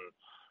resources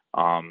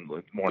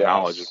and more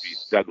knowledge would be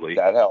deadly.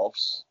 That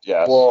helps.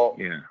 Yes. Well,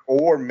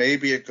 or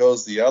maybe it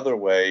goes the other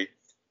way,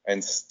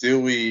 and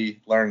Stewie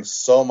learns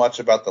so much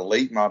about the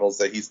late models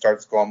that he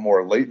starts going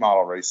more late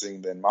model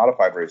racing than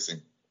modified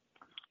racing.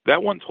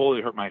 That one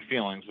totally hurt my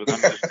feelings, but then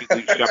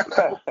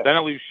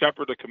it leaves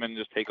Shepard to come in and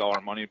just take all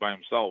our money by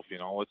himself. You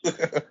know, at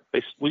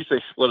least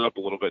they split it up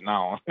a little bit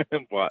now.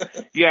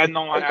 But yeah,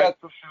 no, I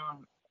for sure.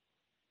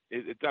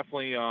 It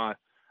definitely.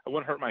 It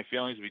wouldn't hurt my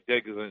feelings if he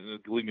did, because it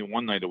would leave me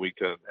one night a week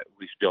to at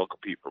least be able to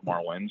compete for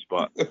more wins.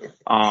 But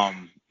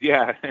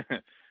yeah.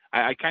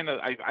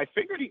 I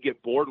figured he'd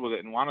get bored with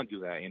it and want to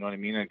do that. You know what I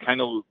mean? And kind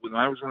of when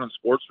I was running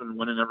Sportsman,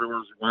 winning everywhere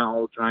as well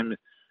all the time,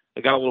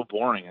 it got a little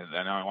boring.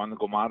 And I wanted to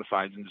go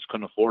modified and just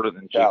couldn't afford it.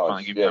 And Jake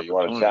finally gave me the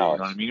opportunity. You know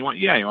what I mean? You want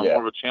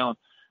more of a challenge.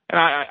 And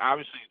I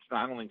obviously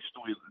I don't think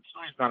Stewie's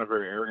not a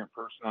very arrogant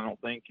person. I don't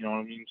think, you know what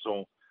I mean?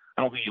 So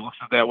I don't think he looks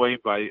at it that way.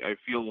 But I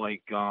feel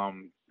like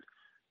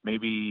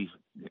maybe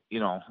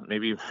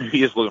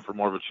he is looking for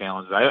more of a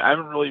challenge. I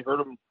haven't really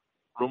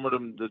rumored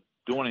him to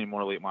doing any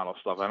more late model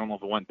stuff. I don't know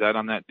if it went dead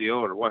on that deal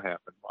or what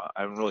happened.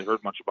 I haven't really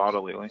heard much about it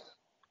lately.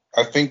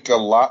 I think a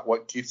lot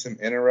what keeps him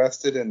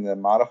interested in the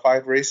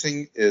modified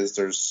racing is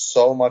there's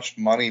so much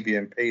money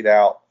being paid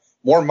out,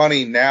 more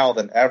money now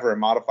than ever in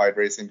modified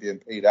racing being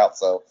paid out.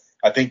 So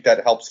I think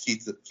that helps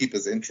keep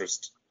his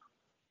interest.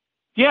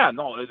 Yeah,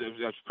 no,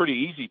 it's pretty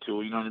easy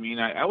to, you know what I mean?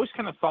 I always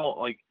kind of felt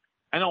like,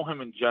 I know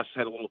him and Jess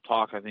had a little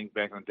talk, I think,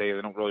 back in the day.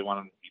 They don't really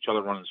want each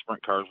other running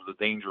sprint cars with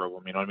the danger of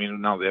them, you know what I mean?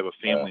 Now they have a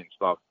family and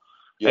stuff.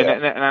 Yeah.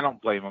 And I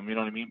don't blame him, you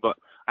know what I mean? But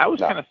I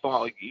always kind of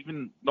thought, like,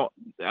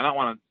 I don't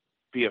want to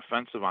be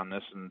offensive on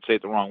this and say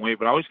it the wrong way,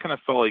 but I always kind of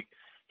felt like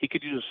he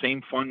could use the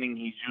same funding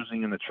he's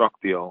using in the truck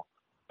deal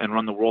and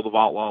run the World of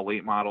Outlaw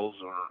late models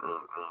or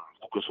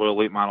Lucas Oil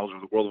late models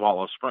or the World of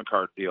Outlaw sprint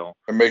car deal.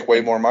 And make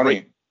way more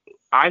money.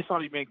 I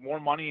thought he'd make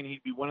more money and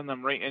he'd be winning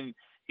them and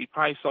he'd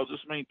probably sell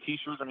just as many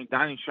T-shirts. I mean,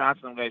 Donnie Schatz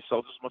and them guys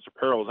sell just as much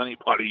apparel as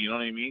anybody, you know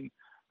what I mean?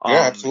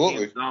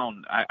 Absolutely. Hands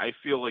down, I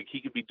feel like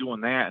he could be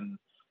doing that, and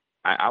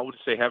I would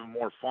say having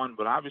more fun.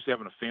 But obviously,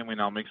 having a family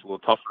now makes it a little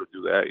tougher to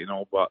do that,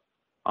 But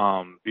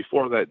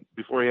before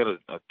he had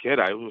a kid,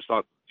 I always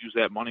thought use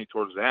that money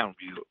towards that would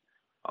be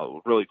a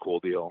really cool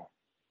deal.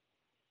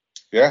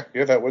 Yeah,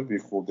 that would be a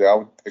cool deal. I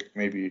would pick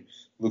maybe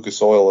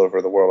Lucas Oil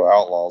over the World of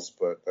Outlaws,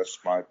 but that's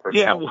my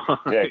personal.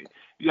 Good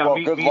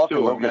luck with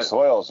Lucas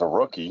Oil as a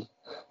rookie.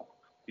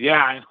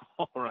 Yeah, I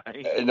know,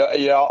 right?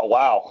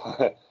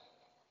 Wow.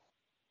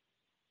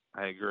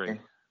 I agree.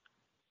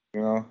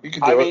 You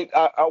can do it.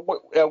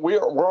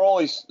 We're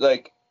always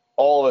like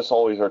all of us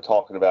always are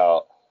talking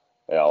about,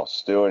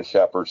 Stu and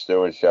Shepard.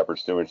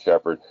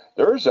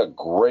 There's a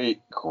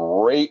great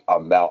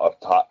amount of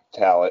top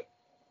talent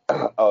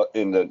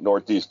in the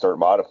Northeast Dirt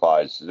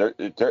Modifieds.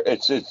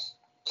 It's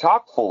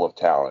chock full of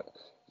talent.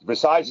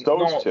 Besides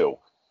those two.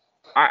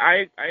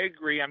 I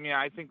agree. I mean,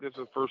 I think that's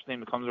the first name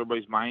that comes to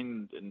everybody's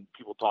mind, and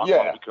people talk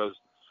about it because,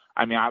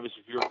 I mean,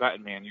 obviously, if you're a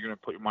betting man, you're going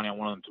to put your money on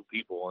one of them two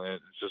people, and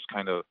it's just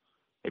kind of,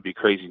 it'd be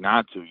crazy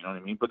not to, you know what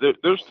I mean? But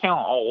there's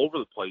talent all over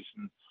the place,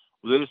 and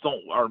they just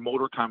our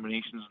motor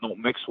combinations don't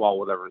mix well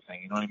with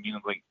everything, you know what I mean?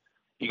 It's like,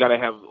 you got to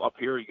have, up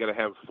here, you got to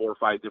have 4 or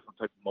 5 different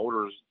types of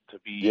motors to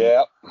be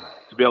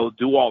able to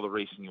do all the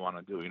racing you want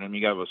to do, you know what I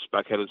mean? You got to have a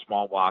spec-headed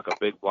small block, a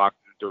big block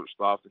to do dirt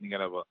stuff, and you got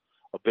to have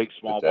a big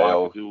small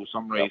block to do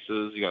some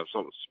races. You got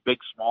some big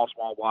small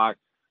block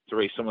to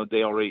race some of the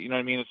Dale race. You know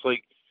what I mean? It's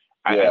like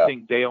I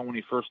think Dale, when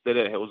he first did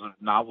it, it was a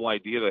novel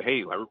idea that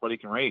hey, everybody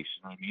can race.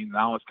 You know what I mean?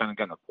 Now it's kind of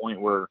gotten to the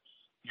point where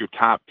your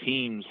top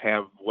teams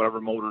have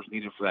whatever motors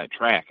needed for that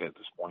track at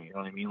this point. You know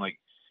what I mean? Like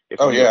if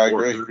they need a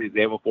 430,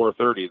 they have a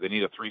 430. They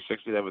need a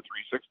 360, they have a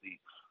 360.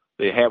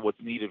 They have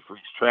what's needed for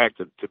each track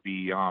to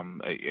be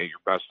at your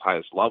best,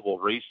 highest level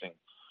of racing,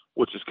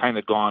 which has kind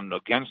of gone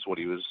against what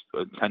he was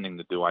intending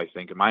to do, I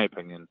think, in my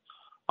opinion.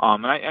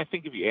 And I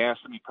think if you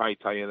ask him, he'd probably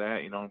tell you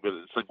that, but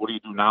it's like, what do you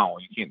do now?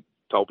 You can't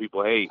tell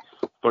people, hey,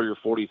 throw your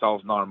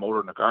 $40,000 motor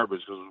in the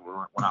garbage because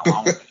we're not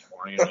allowing it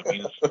anymore. You know what I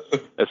mean?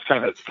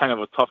 It's kind of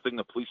a tough thing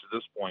to police at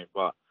this point.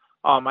 But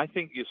I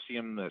think you see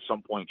him at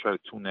some point try to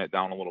tune that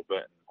down a little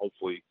bit and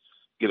hopefully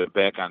get it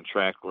back on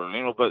track.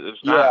 Where, but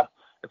it's not,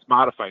 it's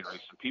modified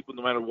racing. People,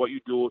 no matter what you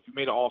do, if you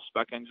made it all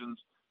spec engines,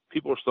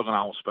 people are still going to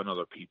outspend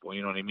other people.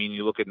 You know what I mean?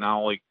 You look at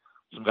now, like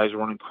some guys are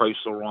running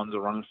Chrysler ones,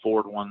 or running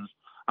Ford ones.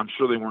 I'm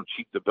sure they weren't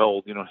cheap to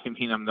build. You know what I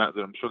mean?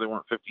 I'm sure they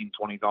weren't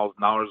 $15,000-$20,000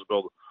 to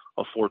build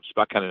a Ford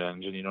spec-headed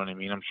engine. You know what I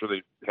mean? I'm sure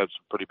they had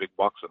some pretty big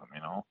bucks in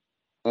them.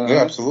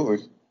 Yeah,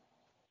 absolutely.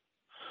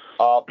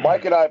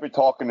 Mike and I have been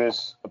talking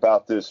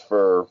about this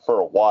for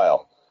a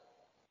while.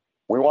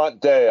 We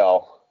want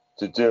Dale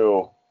to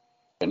do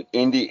an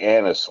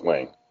Indiana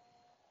swing.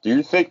 Do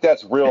you think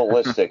that's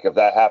realistic of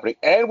that happening?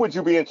 And would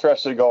you be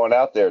interested in going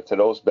out there to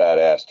those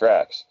badass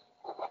tracks?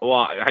 Well,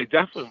 I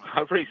definitely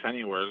I'd race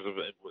anywhere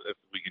if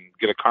we can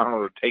get a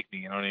car to take me.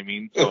 You know what I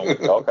mean? So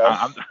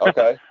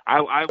okay.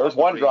 There's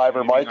one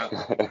driver, Mike.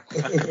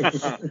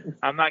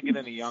 I'm not getting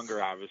any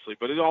younger, obviously,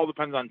 but it all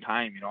depends on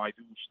time. I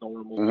do snow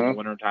removal in the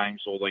winter time,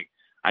 so like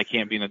I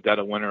can't be in the dead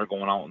of winter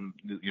going out and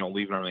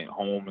leaving everything at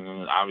home. And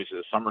then obviously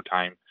the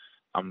summertime,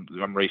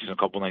 I'm racing a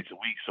couple nights a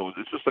week, so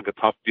it's just like a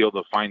tough deal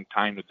to find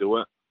time to do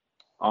it.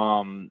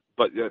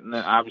 But then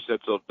obviously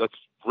that's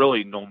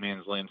really no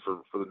man's land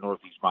for the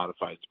Northeast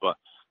Modifieds. But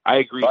I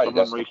agree, some of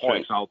them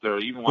racetracks out there,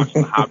 even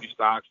watching the hobby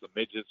stocks, the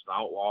midgets, the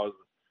outlaws,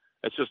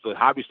 it's just the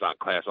hobby stock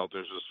class out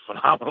there is just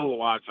phenomenal to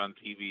watch on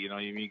TV.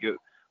 You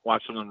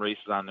watch some of them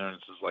races on there, and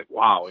it's just like,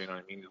 wow, you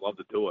love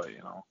to do it,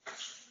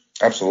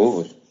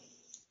 Absolutely.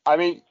 I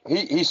mean,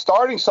 he's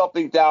starting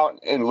something down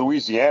in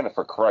Louisiana,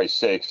 for Christ's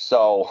sake,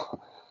 so...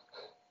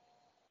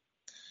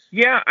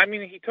 Yeah, I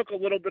mean, he took a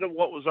little bit of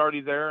what was already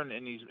there, and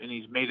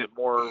he's made it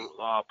more,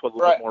 put a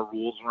little bit more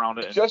rules around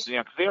it. Because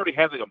they already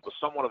had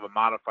somewhat of a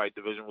modified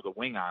division with a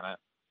wing on it.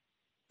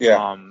 Yeah,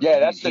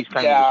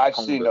 I've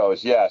seen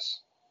those.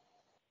 Yes.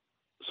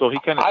 So he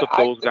kind of took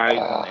those guys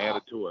and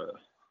added to it.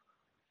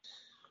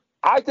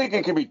 I think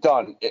it can be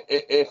done.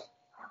 If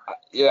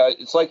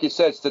it's like you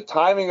said, it's the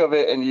timing of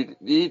it, and you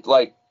need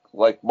like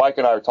Mike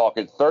and I are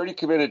talking, 30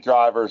 committed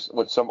drivers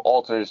with some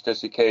alternates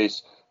just in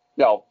case.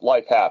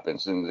 Life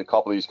happens, and a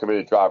couple of these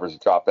committed drivers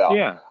drop out.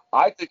 Yeah,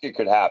 I think it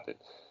could happen.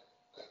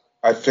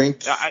 I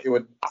think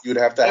you'd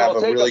have to have a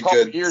really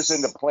good years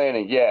into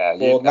planning. Yeah, I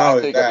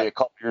think it'd be a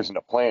couple years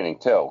into planning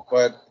too.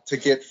 But to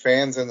get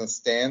fans in the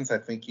stands, I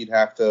think you'd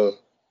have to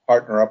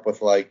partner up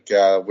with like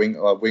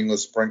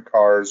wingless sprint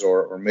cars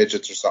or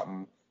midgets or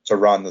something to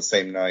run the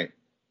same night.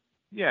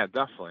 Yeah,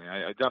 definitely.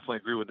 I definitely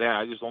agree with that.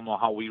 I just don't know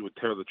how we would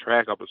tear the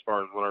track up as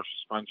far as what our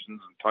suspensions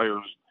and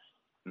tires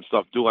and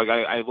stuff do. Like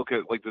I look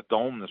at like the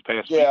Dome this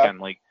past weekend,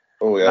 like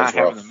not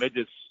having the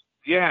midgets.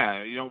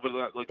 Yeah,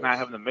 but like not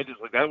having the midgets,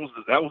 like that was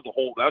the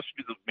whole. That should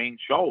be the main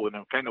show, and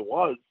it kind of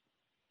was.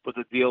 But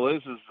the deal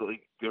is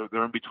like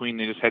they're in between.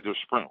 They just had their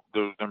sprint,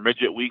 their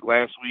midget week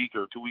last week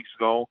or 2 weeks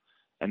ago,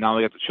 and now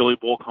they got the Chili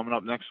Bowl coming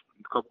up next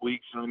couple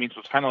weeks. You know what I mean? So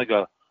it's kind of like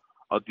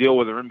a deal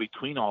where they're in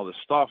between all this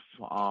stuff.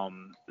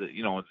 The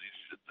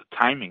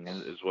timing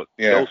is what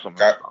kills some of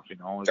the stuff. You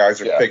know,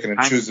 guys are picking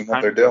and choosing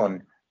what they're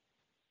doing.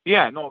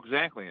 Yeah, no,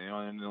 exactly. You know,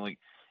 and then, like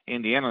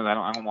Indiana,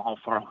 I don't know how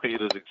far away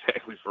it is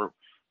exactly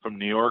from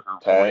New York or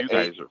from where you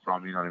guys are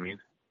from. You know what I mean?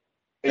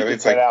 8 to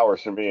 10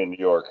 hours from me in New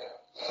York.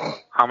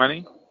 How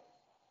many?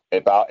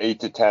 About 8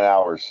 to 10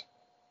 hours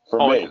for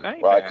me,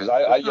 right? Because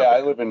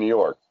I live in New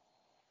York.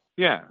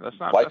 Yeah, that's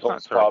not.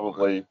 Michael's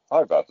probably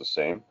about the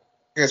same.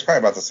 Yeah, it's probably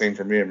about the same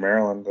for me in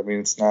Maryland. I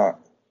mean, it's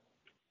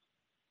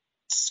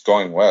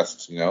going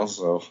west, you know.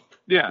 So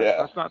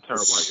that's not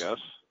terrible, I guess.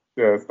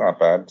 Yeah, it's not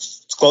bad.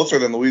 It's closer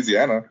than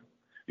Louisiana.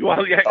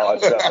 Well, yeah. Oh,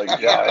 it's definitely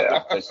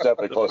it's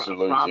definitely closer to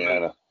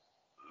Louisiana.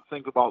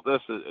 Think about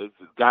this: is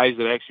guys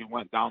that actually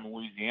went down to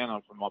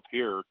Louisiana from up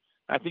here.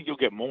 I think you'll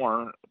get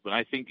more, but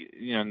I think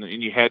and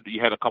you had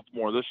a couple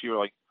more this year,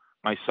 like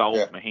myself,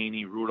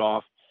 Mahaney,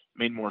 Rudolph.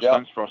 Made more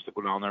sense for us to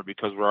go down there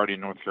because we're already in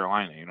North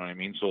Carolina. You know what I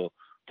mean? So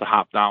to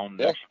hop down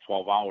the extra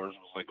 12 hours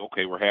was like,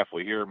 okay, we're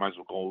halfway here. Might as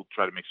well go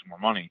try to make some more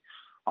money.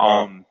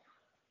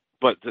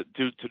 But to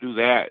do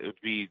that,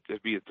 it'd be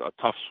a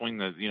tough swing.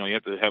 That you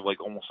have to have like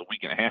almost a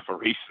week and a half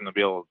of racing to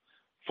be able to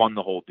fund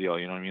the whole deal.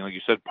 You know what I mean? Like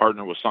you said,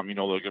 partner with something.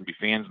 There are going to be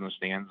fans in the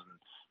stands and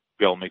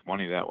be able to make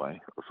money that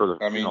way, or for the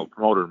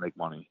promoter to make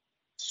money.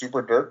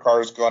 Super Dirt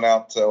Cars going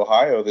out to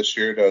Ohio this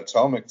year to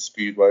Potomac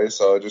Speedway,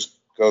 so just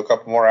go a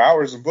couple more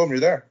hours and boom, you're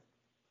there.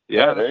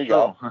 Yeah, there you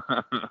go.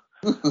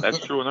 That's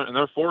true, and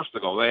they're forced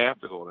to go. They have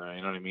to go there.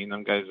 You know what I mean?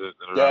 Them guys that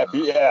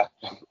are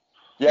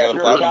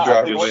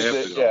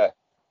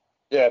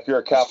if you're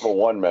a Capital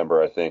One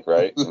member, I think,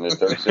 right, in the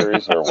third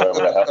series or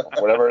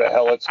whatever the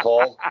hell it's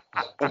called.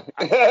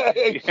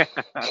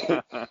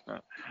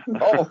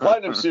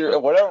 Platinum series,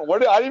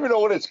 whatever. I don't even know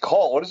what it's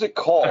called. What is it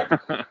called?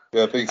 Yeah,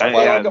 I think it's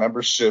platinum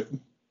membership.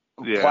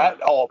 Yeah.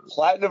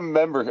 Platinum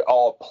member.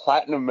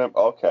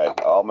 Okay,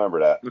 I'll remember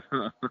that.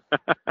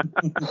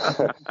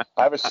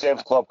 I have a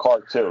Sam's Club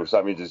card too, so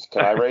I mean,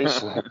 can I race?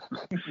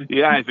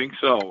 Yeah, I think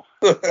so.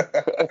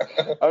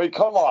 I mean,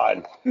 come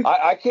on.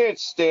 I can't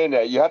stand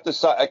that. You have to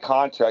sign a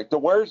contract.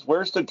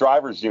 Where's the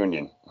drivers'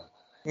 union?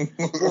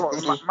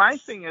 Well, my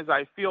thing is,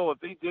 I feel if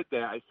they did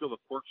that, I feel the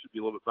quirk should be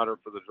a little bit better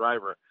for the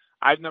driver.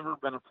 I've never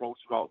been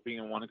approached about being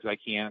in one because I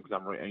can, because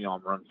I'm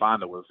running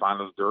Fonda. With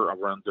Fonda's dirt, I'm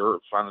running dirt.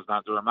 If Fonda's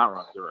not dirt, I'm not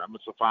running dirt. I'm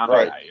just a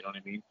Fonda guy. You know what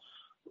I mean?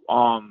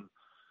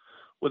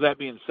 With that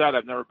being said, I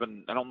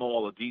don't know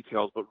all the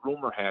details, but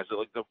rumor has it,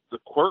 like the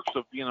quirks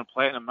of being a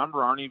platinum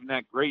member aren't even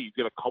that great. You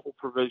get a couple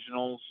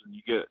provisionals, and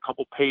you get a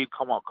couple paid,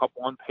 a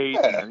couple unpaid,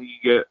 and then you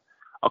get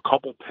a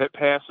couple pit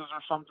passes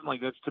or something like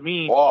that. To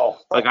me, whoa!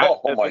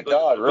 Oh my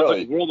God,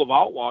 really? Like World of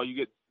Outlaw,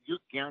 you're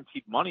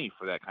guaranteed money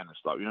for that kind of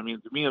stuff. You know what I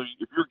mean? To me,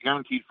 if you're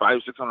guaranteed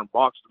 $500-600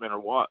 no matter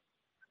what,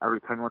 every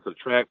time you went to the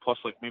track, plus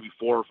like maybe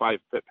 4 or 5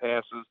 pit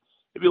passes,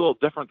 it'd be a little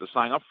different to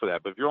sign up for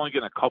that. But if you're only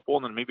getting a couple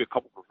and then maybe a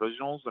couple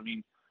provisionals, I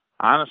mean,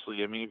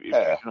 honestly, if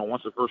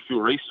once the first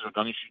few races are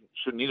done, you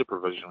shouldn't need a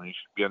provisional. You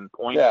should be in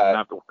points and not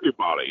have to worry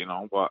about it.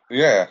 But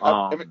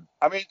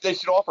I mean, they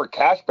should offer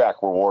cashback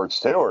rewards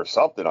too, or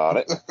something on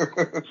it.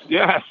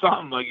 Yeah,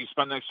 something like you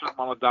spend a certain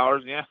amount of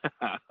dollars. Yeah.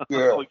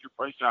 Like your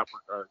price shopper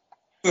card.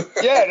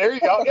 Yeah, there you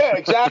go. Yeah,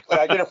 exactly.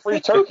 I get a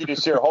free turkey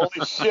this year. Holy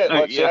shit.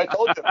 Let's see, I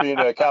told you being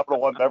a Capital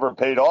One member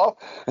paid off.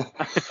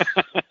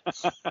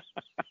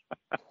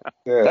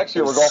 Next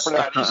year we're going for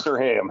that Easter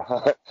ham.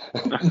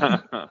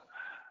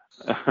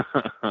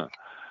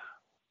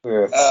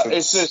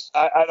 It's just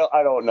I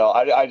don't know.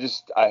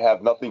 I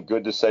have nothing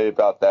good to say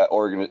about that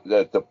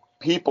that the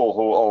people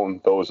who own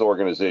those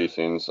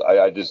organizations.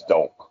 I just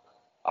don't.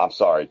 I'm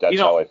sorry. That's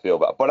how I feel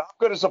about it. But I'm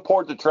going to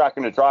support the track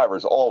and the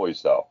drivers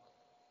always, though.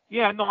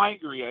 Yeah, no, I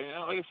agree.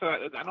 Like I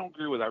said, I don't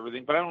agree with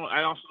everything, but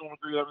I also don't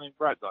agree with everything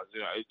Brett does.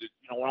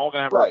 We're all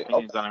gonna have our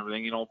opinions on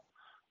everything.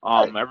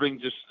 Everything,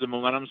 just the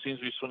momentum seems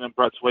to be swinging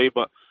Brett's way,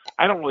 but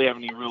I don't really have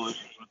any real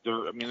issues with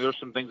dirt. I mean, there's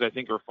some things I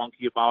think are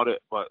funky about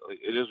it, but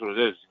it is what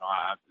it is.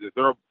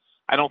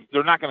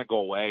 They're not going to go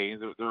away.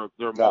 They're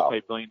a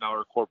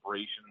multi-billion-dollar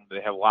corporation.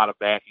 They have a lot of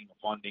backing and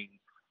funding.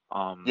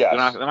 They're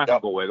not going to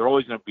go away. They're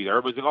always going to be there.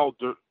 Everybody's like, oh,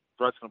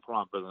 Brett's going to put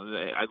on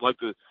business. I'd like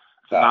to.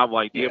 It's a novel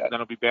idea, but then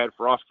it'll be bad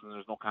for us because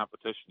there's no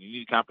competition. You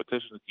need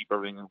competition to keep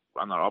everything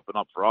on the up and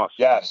up for us.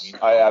 Yes, you know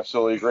what I mean? I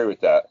absolutely agree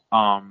with that.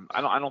 I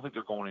don't think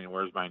they're going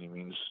anywhere by any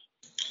means.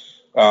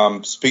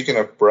 Speaking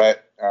of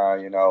Brett,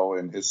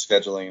 and his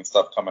scheduling and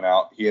stuff coming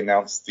out, he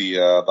announced the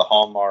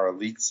Hallmar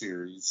Elite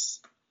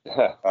Series.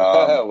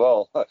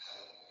 Well,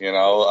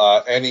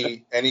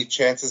 any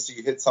chances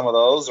you hit some of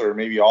those, or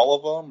maybe all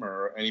of them,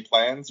 or any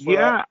plans for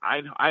that?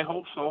 I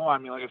hope so. I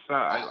mean, like I said,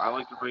 I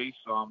like to race.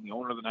 The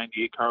owner of the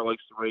 98 car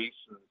likes to race,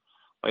 and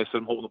like I said,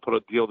 I'm hoping to put a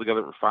deal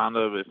together with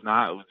Fonda. If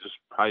not, it would just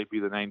probably be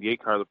the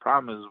 98 car. The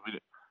problem is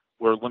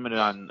we're limited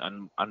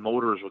on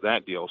motors with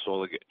that deal. So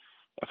like,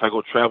 if I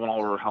go traveling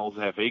all over Hell's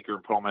Half Acre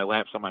and put all my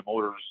laps on my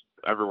motors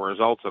everywhere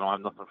else, I don't have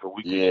nothing for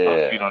weekly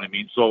stuff. You know what I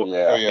mean? So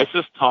it's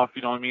just tough.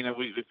 You know what I mean? If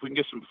we can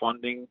get some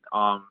funding,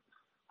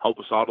 help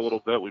us out a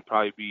little bit, we'd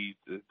probably be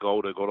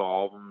go to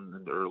all of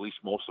them, or at least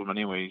most of them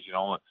anyways.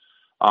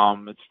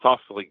 It's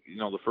tough. Like,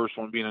 the first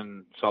one being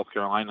in South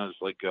Carolina is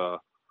like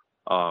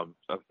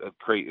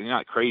crazy,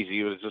 not crazy.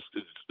 It was just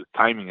the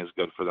timing is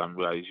good for them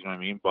guys. You know what I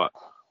mean? But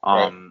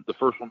Right. the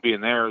first one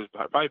being there is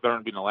probably better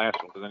than being the last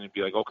one, because then you'd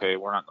be like, okay,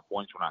 we're not in the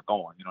points, we're not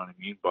going. You know what I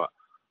mean? But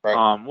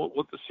Right.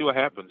 we'll see what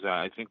happens.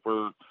 I think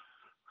we're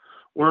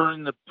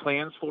in the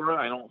plans for it.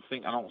 I don't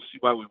see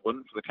why we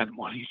wouldn't, for the kind of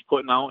money he's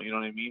putting out. You know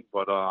what I mean?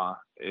 But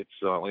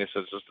it's like I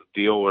said, it's just a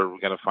deal where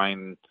we got to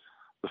find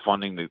the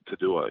funding to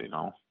do it. You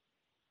know?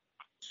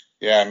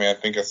 Yeah, I mean, I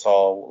think I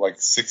saw like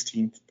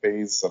 16th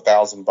pays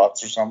 $1,000 or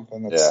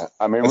something. Yeah,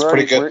 I mean, it's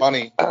pretty good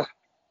money.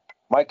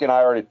 Mike and I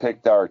already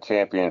picked our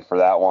champion for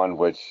that one,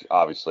 which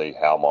obviously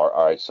Halmar.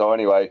 All right, so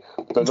anyway,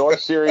 the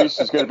North Series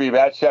is going to be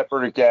Matt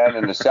Shepard again,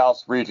 and the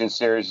South Region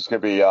Series is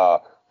going to be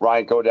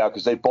Ryan Godown,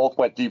 because they both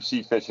went deep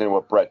sea fishing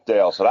with Brett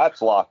Dale, so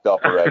that's locked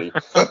up already.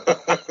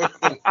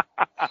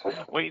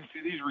 Wait and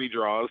see these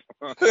redraws.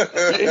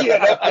 Yeah,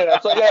 no kidding.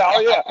 That's like, yeah, oh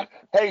yeah.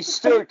 Hey,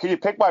 Stu, can you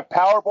pick my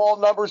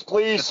Powerball numbers,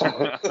 please?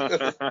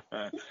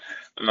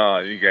 No,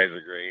 you guys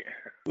are great.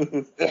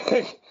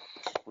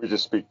 We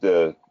just speak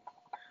the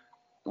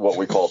what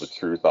we call the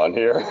truth on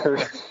here.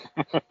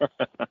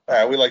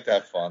 Yeah, we like to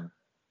have fun.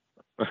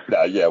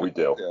 Yeah, we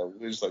do. Yeah,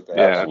 we just like that.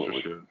 Yeah,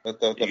 absolutely. sure.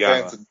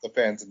 The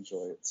fans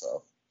enjoy it.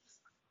 So,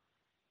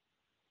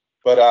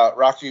 but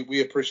Rocky,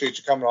 we appreciate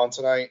you coming on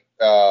tonight.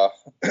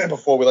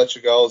 Before we let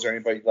you go, is there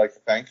anybody you'd like to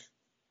thank?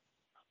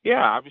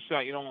 Yeah, obviously,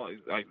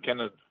 I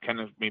kind of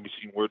maybe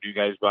seem weird to you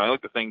guys, but I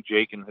like to thank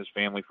Jake and his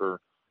family for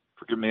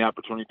giving me the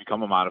opportunity to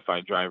become a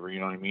modified driver. You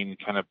know what I mean? He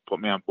kind of put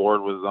me on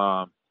board with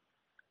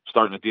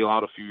starting to deal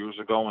out a few years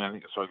ago, and I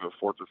think I started my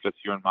 4th or 5th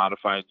year in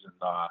modifieds,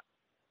 and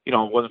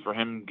it wasn't for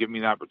him giving me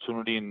the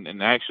opportunity,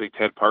 and actually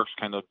Ted Parks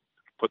kind of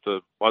put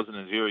the buzz in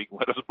his ear. He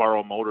let us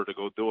borrow a motor to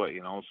go do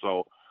it,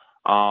 so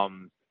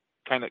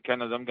kind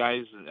of them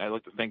guys, I'd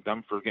like to thank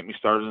them for getting me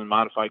started in the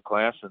modified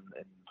class, and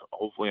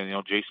hopefully,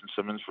 Jason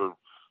Simmons for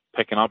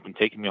picking up and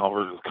taking me all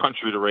over the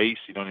country to race.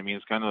 You know what I mean?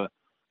 It's kind of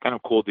a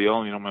cool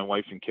deal. My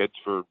wife and kids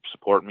for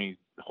supporting me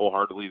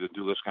wholeheartedly to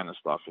do this kind of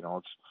stuff.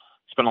 It's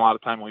spend a lot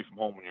of time away from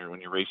home when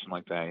you're racing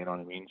like that. You know what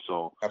I mean?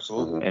 So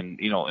absolutely. And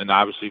and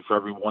obviously for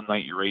every one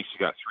night you race, you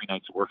got 3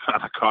 nights of work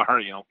on a car.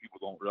 People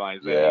don't realize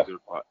that either.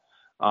 But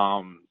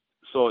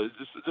so it's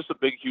just a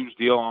big, huge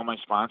deal. All my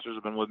sponsors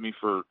have been with me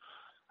for.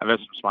 I've had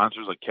some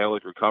sponsors like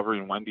Cadillac Recovery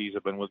and Wendy's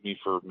have been with me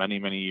for many,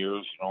 many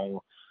years.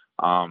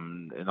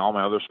 And all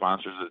my other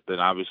sponsors that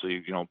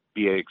obviously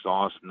BA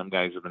Exhaust and them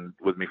guys have been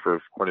with me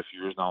for quite a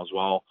few years now as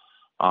well.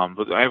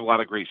 But I have a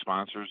lot of great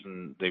sponsors,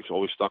 and they've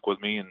always stuck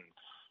with me and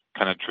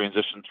kind of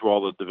transitioned through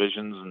all the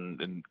divisions,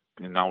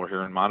 and now we're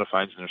here in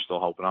modifieds, and they're still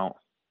helping out.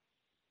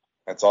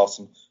 That's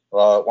awesome.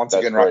 Once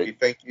again, Rocky,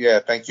 thank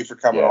you for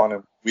coming on,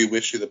 and we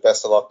wish you the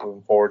best of luck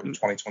moving forward in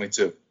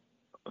 2022.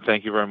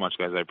 Thank you very much,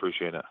 guys. I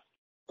appreciate it.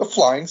 The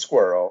Flying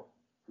Squirrel,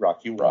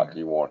 Rocky Warner.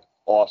 Rocky Warner.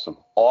 Awesome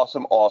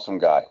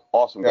guy.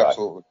 Awesome guy.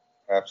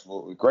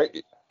 Absolutely.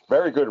 Great,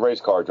 very good race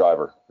car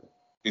driver.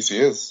 Yes, he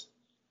is.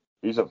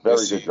 He's a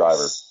very good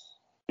driver.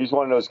 He's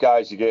one of those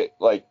guys you get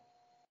like.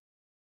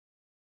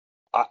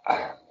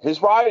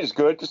 His ride is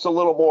good, just a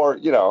little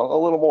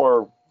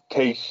more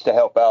case to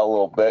help out a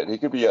little bit. He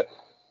could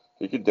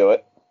do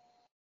it.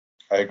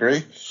 I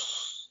agree.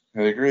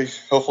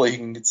 Hopefully he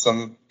can get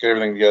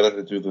everything together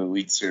to do the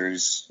Elite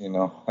Series.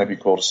 That'd be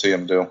cool to see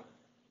him do.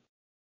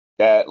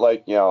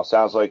 Yeah,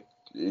 sounds like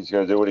he's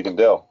going to do what he can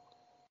do.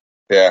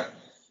 Yeah.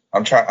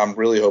 I'm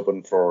really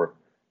hoping for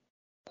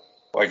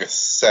like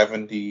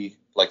 70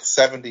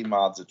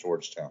 mods at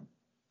Georgetown.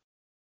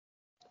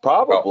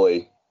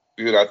 Probably.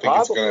 Dude, I think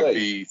it's going to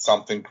be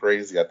something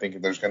crazy. I think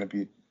there's going to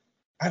be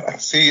I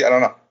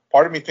don't know.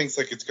 Part of me thinks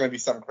like it's going to be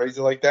something crazy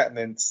like that, and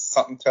then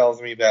something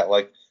tells me that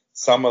like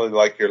some of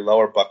your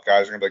lower buck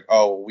guys are going to be like,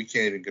 oh, we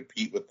can't even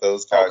compete with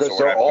those guys. Because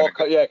they're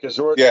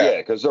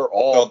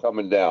all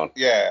coming down.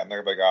 Yeah, and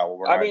they're going to be like, oh, well,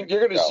 we're not. I mean, you're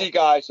going to see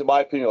guys, in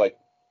my opinion, like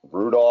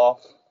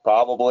Rudolph,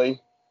 probably.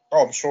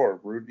 Oh, I'm sure.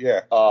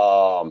 Yeah.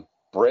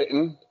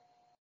 Britain.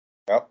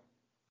 Yep.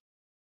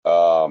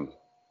 No,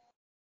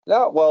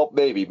 well,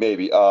 maybe.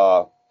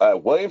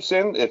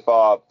 Williamson, if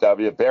that'd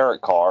be a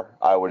Barrett car,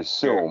 I would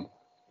assume.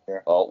 Yeah.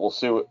 We'll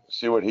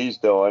see what he's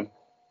doing.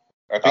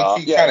 I think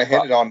he kind of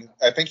hinted on.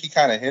 I think he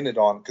kind of hinted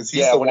on because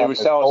he's the when one he was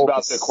telling us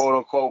about the quote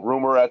unquote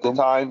rumor at the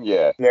time.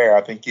 Yeah. Yeah,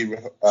 I think he. So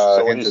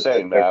what are you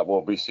saying, Matt?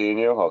 We'll be seeing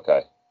you.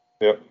 Okay.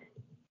 Yep.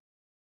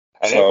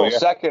 And April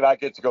 2nd, I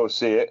get to go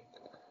see it.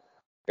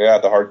 Yeah,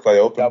 the Hard Clay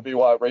Open. That'll be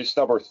race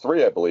number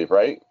 3, I believe,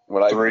 right?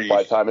 By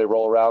the time they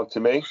roll around to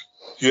me.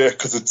 Yeah,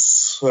 because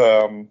it's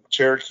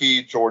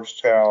Cherokee,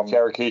 Georgetown,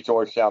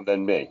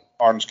 then me.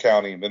 Orange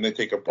County, and then they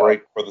take a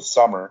break for the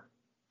summer,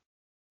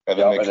 and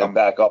then they come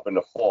back up in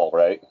the fall,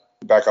 right?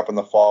 Back up in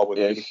the fall with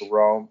Utica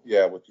Rome.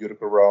 Yeah, with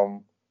Utica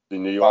Rome, the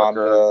New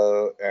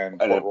Yorker, and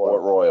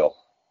Port Royal.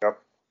 Yep.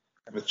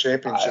 And the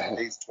championship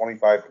pays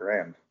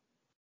 $25,000.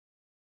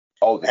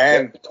 Oh,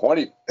 and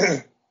 20.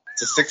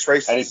 It's a 6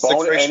 race.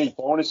 Any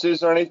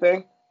bonuses or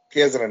anything?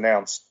 He hasn't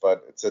announced,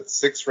 but it's a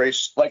 6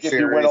 race. Like if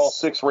you win all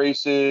 6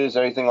 races,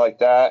 anything like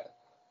that?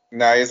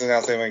 No, he hasn't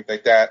announced anything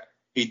like that.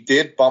 He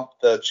did bump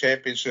the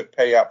championship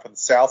payout for the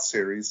South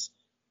Series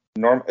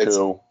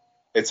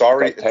It's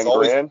already like 10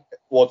 grand.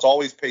 Well, it's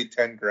always paid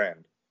 $10,000.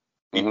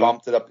 He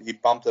bumped it up. He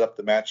bumped it up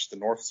to match the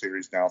North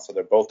Series now, so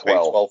they're both paid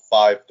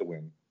 12.5 to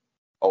win.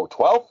 Oh,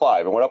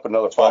 12.5. It went up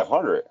another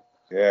 500.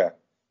 Yeah,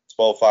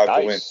 12.5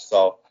 to win.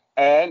 So,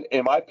 and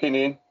in my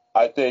opinion,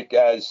 I think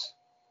as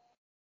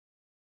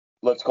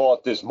let's call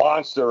it this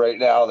monster right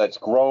now that's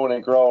growing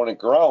and growing and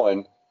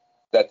growing,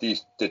 that the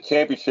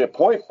championship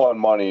point fund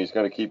money is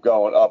going to keep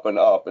going up and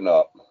up and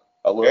up.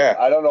 I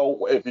don't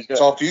know if he's going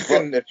to. So if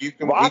you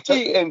can,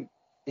 Rocky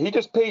he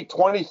just paid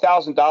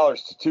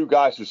 $20,000 to two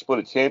guys who split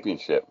a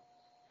championship.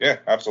 Yeah,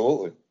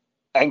 absolutely.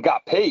 And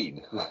got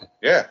paid.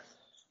 Yeah.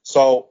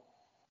 So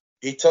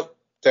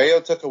Deo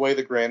took away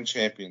the grand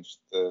champion.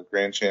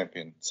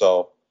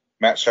 So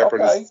Matt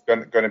Shepard is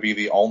going to be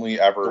the only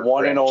ever the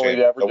one and only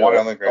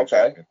grand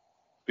champion.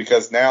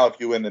 Because now if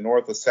you win the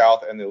North, the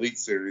South, and the Elite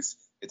Series,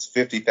 it's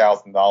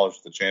 $50,000 for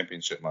the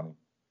championship money.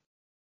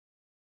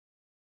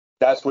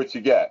 That's what you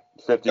get.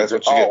 50. That's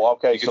what you get.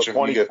 Okay. So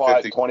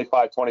 25,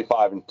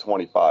 and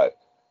 25.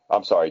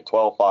 I'm sorry,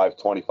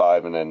 12.5,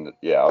 25, and then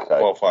okay.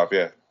 12.5,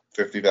 yeah,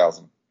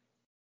 50,000.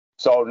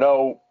 So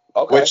no.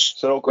 Okay.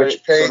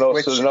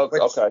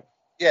 Okay.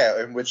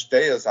 Yeah, in which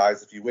Deo's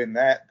eyes, if you win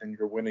that, then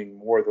you're winning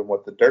more than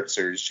what the Dirt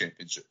Series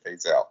championship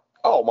pays out.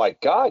 Oh my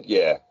God,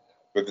 yeah.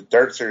 But the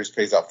Dirt Series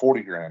pays out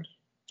 $40,000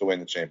 to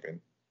win the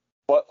champion.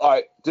 But all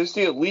right, this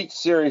the Elite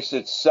Series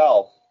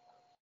itself.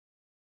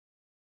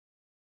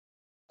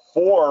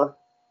 4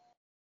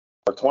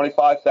 are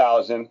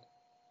 25,000,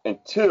 and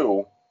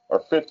 2 are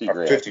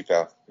 50,000.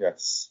 50,000,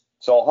 yes.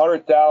 So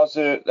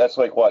 100,000. That's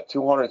like what,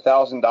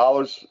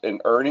 $200,000 in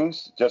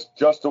earnings, just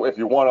if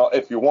you want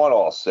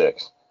all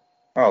 6.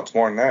 Oh, it's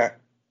more than that,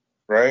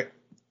 right?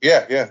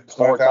 Yeah.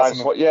 4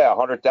 times,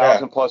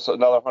 100,000 plus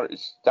another 100.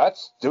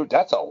 That's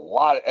a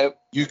lot. And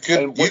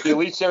with the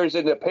Elite Series,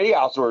 and the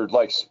payouts were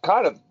like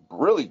kind of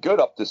really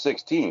good up to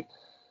 16.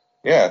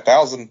 Yeah,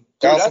 1,000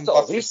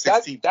 plus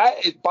 16.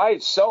 That is by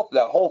itself.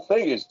 That whole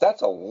thing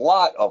that's a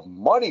lot of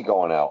money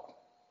going out.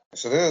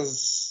 Yes, it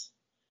is.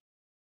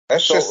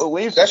 That's so just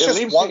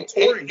one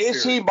touring series.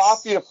 Is he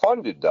mafia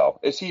funded though?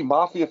 Is he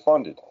mafia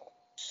funded?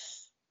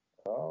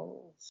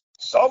 Oh,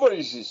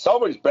 somebody's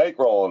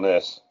bankrolling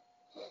this.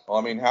 Well,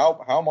 I mean,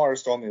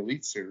 Halmar's on the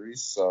Elite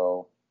Series,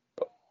 so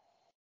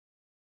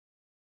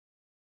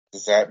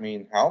does that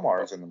mean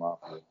Halmar's in the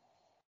mafia?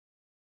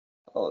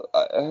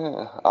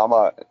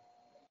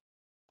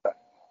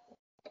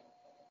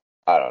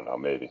 I don't know.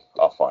 Maybe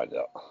I'll find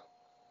out.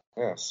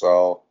 Yeah.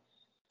 So,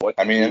 what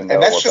I mean,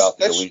 and that's just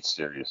the Elite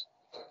Series.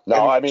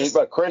 No, I mean,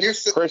 but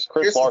Chris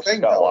Larson's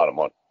got a lot of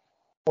money.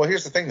 Well,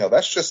 here's the thing, though.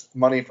 That's just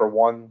money for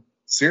one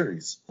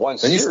series.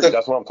 That's what I'm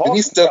talking about. Then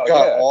you still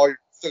got all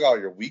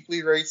your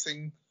weekly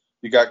racing.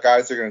 You got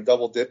guys that are going to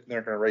double dip, and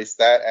they're going to race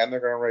that, and they're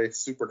going to race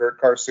Super Dirt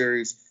Car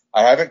Series.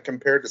 I haven't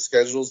compared the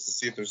schedules to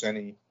see if there's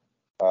any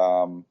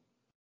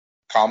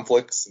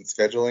conflicts in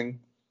scheduling.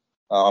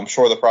 I'm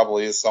sure there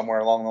probably is somewhere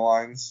along the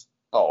lines.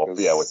 Oh,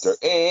 yeah, with their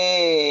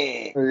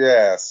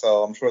yeah,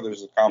 so I'm sure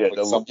there's a conflict.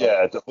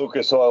 The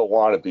Lucas Oil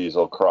wannabes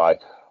will cry.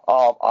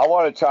 I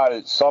want to try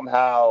to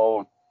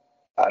somehow,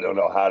 I don't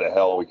know how the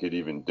hell we could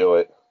even do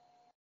it.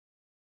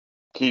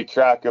 Keep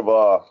track of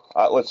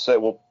let's say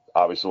we'll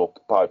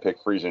probably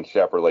pick Friesen and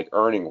Shepard like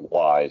earning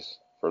wise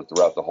for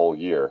throughout the whole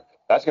year.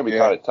 That's gonna be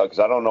kind of tough because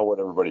I don't know what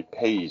everybody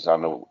pays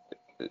to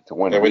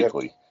win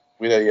weekly.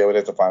 We'd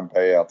have to find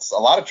payouts. A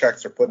lot of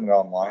tracks are putting it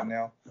online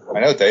now.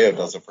 I know Deo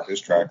does it for his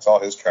tracks. All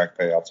his track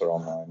payouts are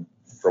online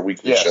for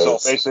weekly shows. Yeah,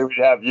 so basically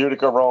we'd have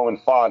Utica, Rome, and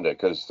Fonda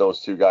because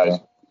those two guys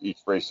each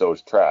race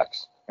those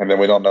tracks. And then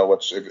we don't know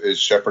is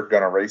Shepard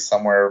going to race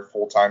somewhere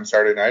full-time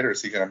Saturday night, or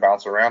is he going to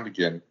bounce around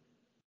again?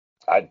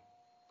 I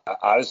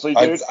honestly,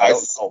 dude, I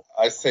don't know.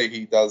 I say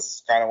he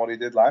does kind of what he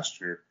did last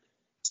year.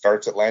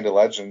 Starts at Land of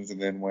Legends,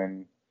 and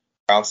then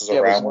bounces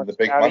around when the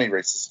big money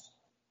races.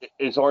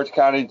 Is Orange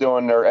County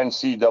doing their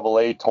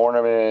NCAA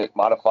tournament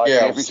modified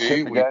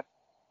championship again?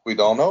 We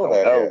don't know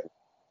that yet.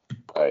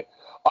 Right.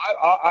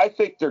 I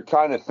think they're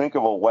trying to think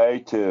of a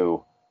way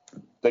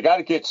they got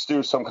to get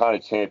Stu some kind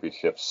of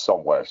championship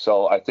somewhere.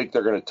 So I think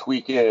they're going to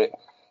tweak it.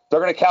 They're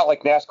going to count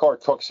like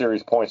NASCAR Truck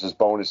Series points as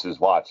bonuses.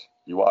 Watch.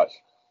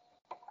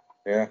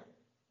 Yeah.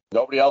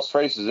 Nobody else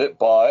races it,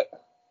 but.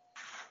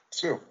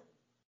 Stu.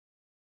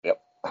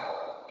 Yep.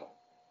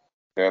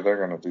 Yeah,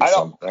 they're going to do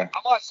something. I'm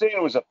not saying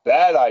it was a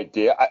bad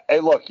idea. Hey,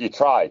 look, you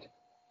tried.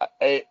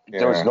 There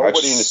was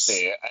nobody in the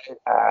stand.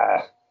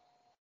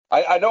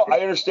 I know. I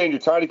understand you're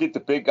trying to get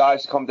the big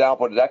guys to come down,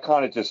 but that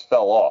kind of just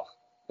fell off.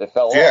 It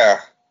fell off.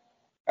 Yeah.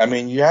 I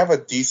mean, you have a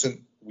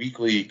decent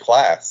weekly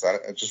class.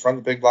 Just run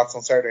the big blocks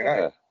on Saturday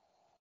night.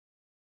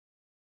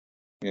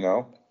 You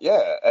know?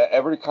 Yeah.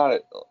 Every kind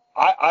of.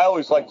 I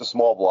always like the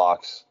small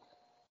blocks,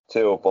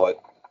 too,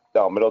 but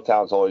no,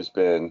 Middletown's always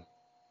been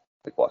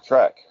big block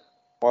track.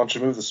 Why don't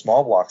you move the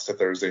small blocks to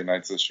Thursday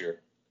nights this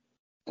year?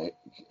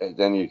 And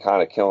then you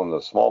kind of killing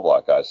the small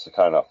block guys. It's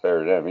kind of not fair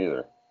to them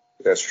either.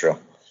 That's true.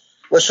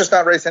 Let's just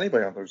not race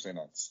anybody on Thursday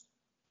nights.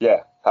 Yeah.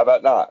 How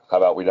about not? How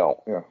about we don't?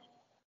 Yeah.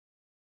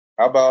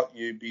 How about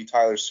you be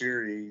Tyler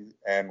Seary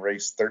and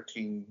race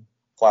 13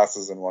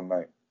 classes in one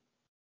night?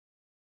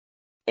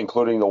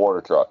 Including the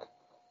water truck.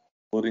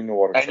 Including the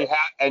water truck.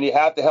 You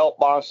have to help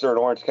Monster in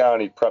Orange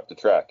County prep the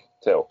track,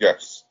 too.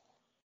 Yes.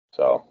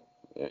 So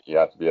you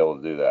have to be able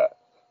to do that.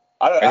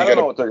 I don't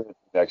know what they're going to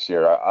do next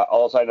year.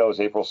 All I know is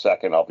April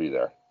 2nd, I'll be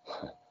there.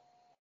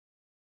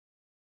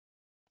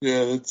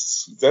 Yeah,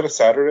 is that a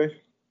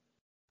Saturday?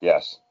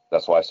 Yes.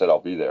 That's why I said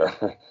I'll be there.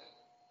 Okay.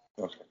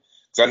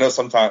 Because I know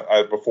sometime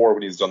before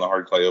when he's done the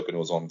Hard Clay Open, it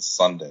was on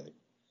Sunday.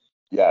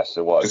 Yes,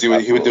 it was.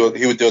 Because he would do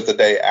it the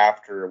day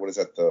after. What is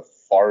that? The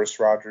Forrest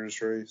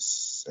Rogers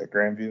race at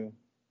Grandview.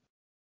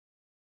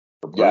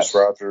 Or Bruce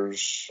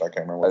Rogers. I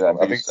can't remember what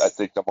one. I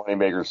think the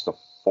moneymaker's the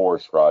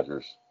Forrest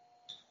Rogers.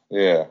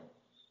 Yeah.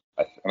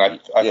 I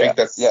think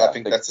that's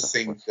the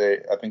same day.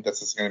 I think that's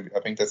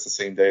the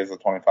same day as the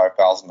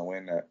 25,000 to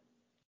win at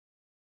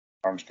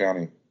Orange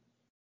County.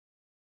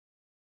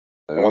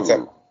 And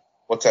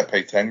what's that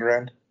pay? 10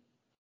 grand?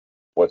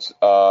 What's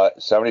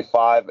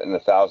 75 and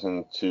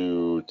 1,000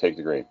 to take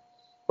the green,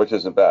 which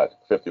isn't bad.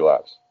 50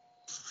 laps.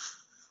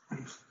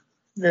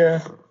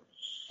 Yeah.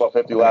 Well,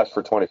 50 laps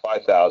for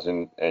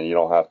 25,000, and you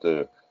don't have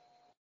to.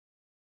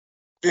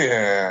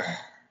 Yeah.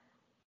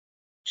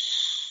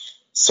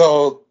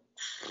 So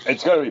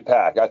it's going to be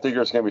packed. I think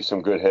there's going to be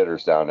some good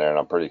hitters down there, and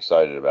I'm pretty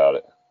excited about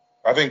it.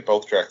 I think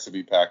both tracks will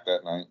be packed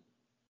that night.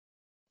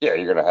 Yeah,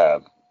 you're going to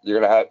have.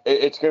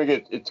 It's going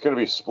to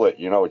be split.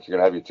 You know what? You're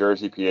going to have your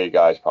Jersey, PA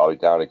guys probably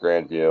down at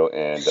Grandview,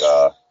 and.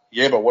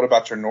 Yeah, but what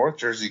about your North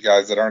Jersey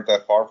guys that aren't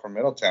that far from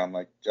Middletown,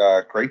 like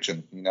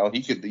Creighton? You know,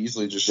 he could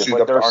easily just shoot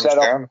up to Orange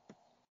County.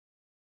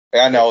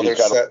 Yeah, I know they're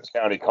set. Orange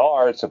County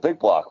car. It's a big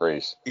block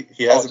race.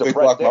 He has a big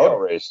block motor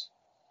race.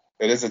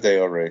 It is a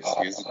Deo race.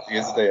 He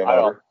has a Deo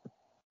motor.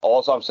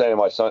 Also, I'm saying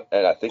my son,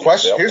 and I think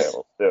it's sail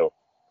panel too.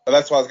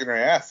 That's what I was going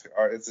to ask.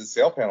 It's a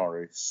sail panel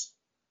race.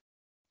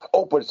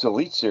 Oh, but it's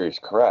Elite Series,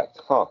 correct?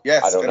 Huh?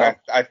 Yes, I don't know.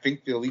 I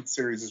think the Elite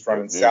Series is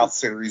running South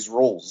Series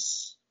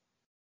rules.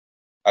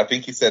 I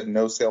think he said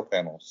no sail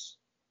panels.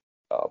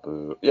 Oh,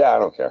 boo. Yeah, I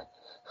don't care.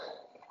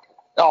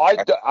 No,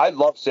 I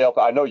love sail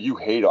panels. I know you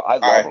hate them. I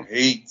love them. I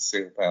hate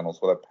sail panels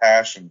with a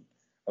passion.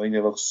 I think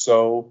they look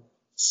so.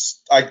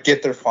 I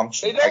get their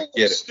function. I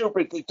get it.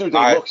 Stupid, dude.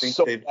 They look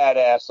so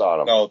badass on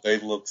them. No, they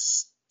look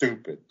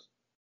stupid.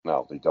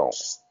 No, they don't.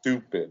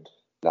 Stupid.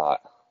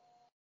 Not.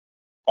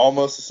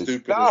 Almost as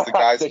stupid as the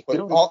guys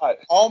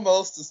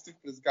almost as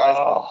stupid as guys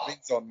put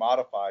things on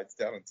modifieds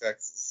down in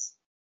Texas.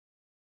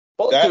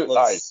 Well, that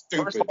looks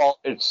stupid. First of all,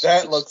 it's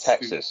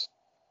Texas.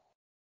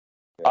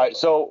 Yeah. All right,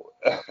 so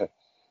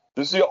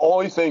this is the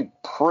only thing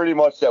pretty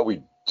much that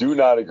we do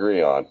not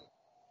agree on.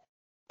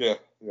 Yeah,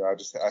 I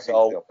hate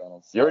sail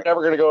panels. You're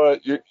never going to go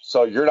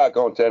so you're not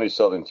going to any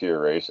Southern Tier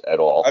race at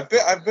all.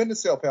 I've been to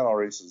sail panel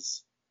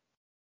races.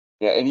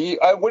 Yeah,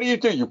 and what do?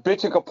 You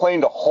bitch and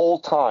complain the whole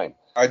time.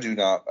 I do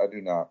not.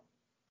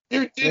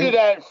 You did it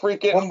at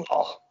freaking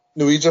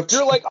New Egypt.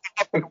 You're like,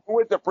 we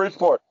went to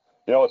Bridgeport.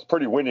 You know, it's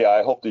pretty windy.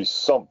 I hope these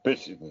some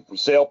bitch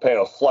sail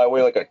panels fly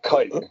away like a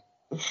kite.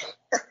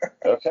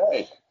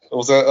 Okay.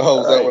 Was that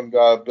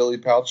when Billy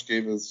Pouch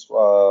gave his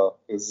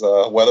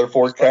weather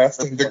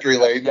forecast in Victory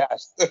Lane?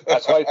 Yes,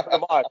 that's why he put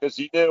him on, because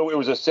he knew it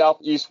was a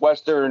southeast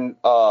western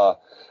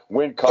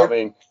wind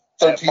coming.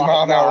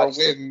 13-mile-an-hour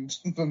wind.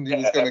 And he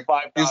was gonna,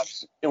 5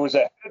 knots. It was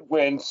a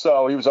headwind,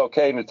 so he was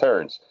okay in the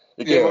turns.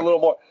 It gave him a little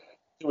more.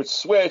 He would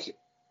switch.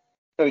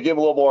 Going to give him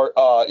a little more,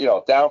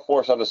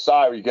 downforce on the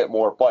side where you get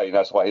more bite. And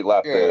that's why he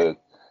left the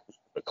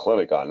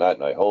clinic on that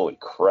night. Holy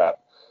crap!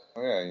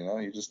 Yeah,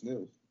 he just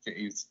knew.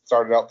 He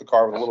started out the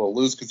car with a little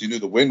loose because he knew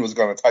the wind was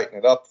going to tighten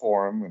it up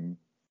for him. And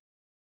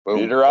boom,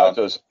 Peter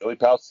Altos, Billy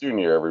Pouch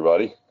Jr.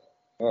 Everybody.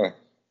 Yeah.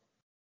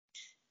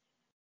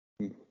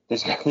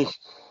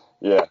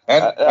 Yeah.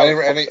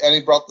 And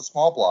he brought the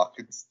small block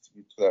to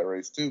that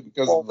race too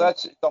because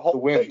that's the whole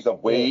wind, thing, the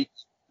weight.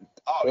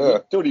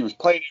 Oh, dude, he was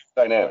playing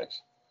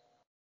dynamics.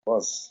 He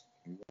was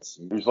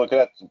looking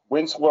at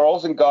wind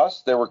swirls and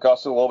gusts. They were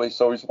gusting a little bit,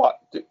 so come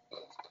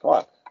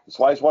on. That's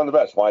why he's one of the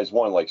best. Why he's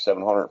won like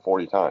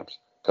 740 times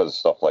because of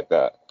stuff like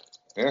that.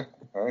 Yeah,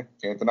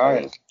 can't deny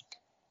it.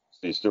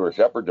 See Stuart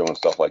Shepard doing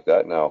stuff like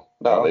that. No,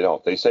 they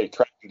don't. They say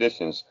track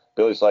conditions.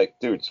 Billy's like,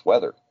 dude, it's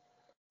weather.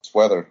 It's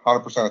weather.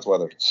 100% it's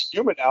weather. It's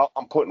humid out.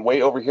 I'm putting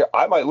weight over here.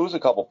 I might lose a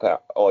couple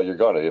pounds. Oh, you're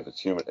going to if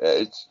it's humid.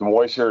 It's the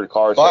moisture, the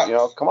cars.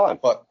 Come on.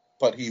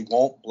 But he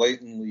won't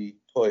blatantly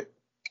put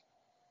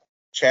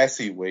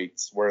chassis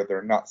weights where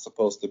they're not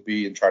supposed to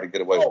be and try to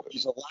get away with it.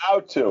 He's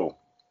allowed to.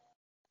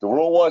 The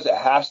rule was it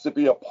has to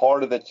be a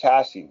part of the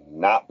chassis,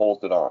 not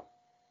bolted on.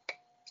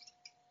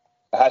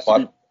 It has to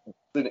be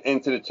bolted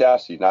into the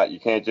chassis. You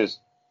can't just.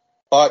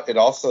 But it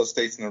also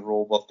states in the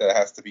rule book that it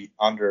has to be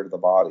under the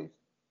body.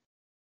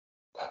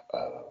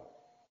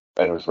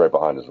 And it was right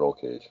behind his roll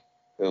cage.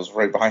 It was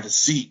right behind his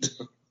seat.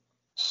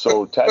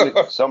 So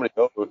technically, somebody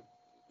goes.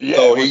 Yeah,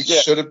 so he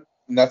should have,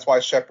 and that's why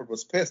Shepard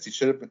was pissed.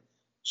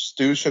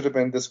 Stu should have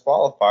been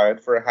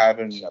disqualified for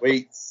having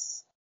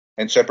weights,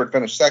 and Shepard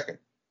finished second.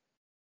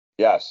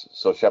 Yes,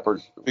 so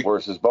Shepard's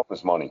where's his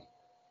bonus money?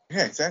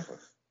 Yeah, exactly.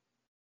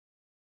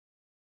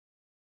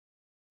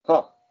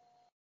 Huh.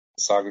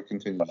 The saga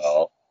continues.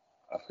 Well,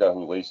 I forgot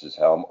who leases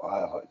Helm.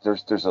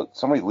 There's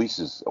somebody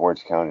leases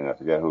Orange County, and I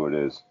forget who it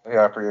is.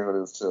 Yeah, I forget who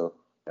it is too.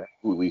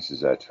 Who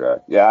leases that track?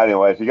 Yeah.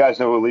 Anyway, if you guys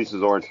know who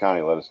leases Orange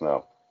County, let us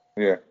know.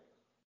 Yeah,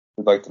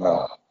 we'd like to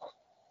know.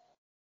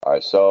 All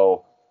right.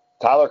 So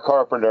Tyler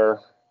Carpenter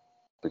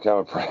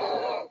becoming.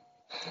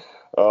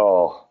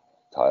 Oh,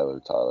 Tyler.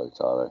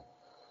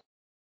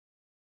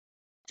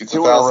 It's a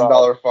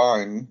 $1,000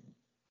 fine.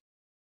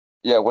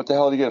 Yeah. What the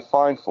hell did he get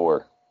fined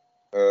for?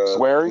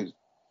 Swearing?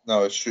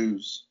 No, his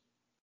shoes.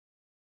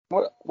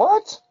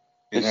 What?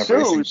 He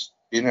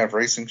didn't have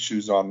racing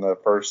shoes on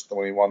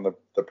when he won the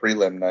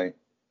prelim night.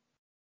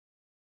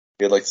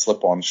 He had like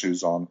slip-on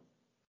shoes on.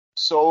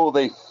 So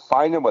they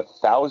fined him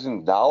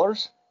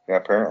 $1,000? Yeah,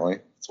 apparently.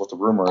 That's what the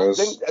rumor is.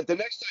 The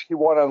next time he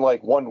won on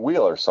like one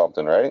wheel or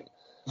something, right?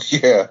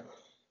 Yeah.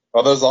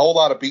 Well, there's a whole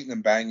lot of beating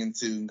and banging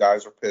too, and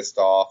guys were pissed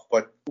off.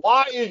 But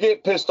why you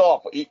get pissed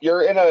off?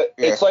 You're in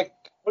It's like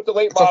with the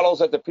late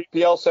models at the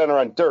PPL Center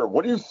on dirt.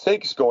 What do you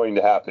think is going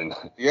to happen?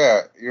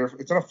 Yeah,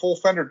 it's in a full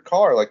fendered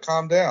car. Like,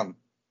 calm down.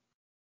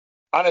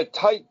 On a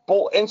tight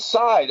bolt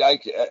inside,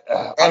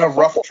 on a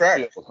rough track.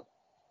 Field.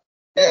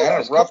 Yeah,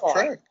 on a rough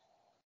track.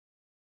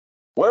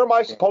 Where am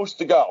I supposed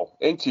to go?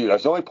 Into you.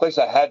 That's the only place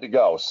I had to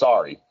go.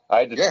 Sorry, I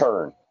had to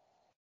turn.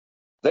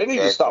 They need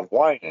to stop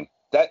whining.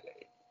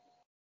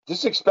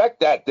 Just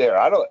expect that there.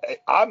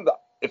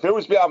 If it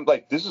was me, I'm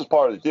like, this is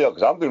part of the deal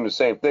because I'm doing the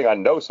same thing. I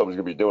know someone's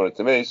gonna be doing it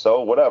to me,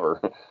 so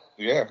whatever.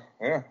 Yeah.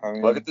 I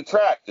mean, look at the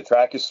track. The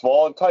track is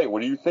small and tight.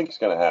 What do you think is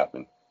gonna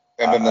happen?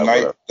 And then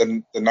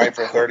the night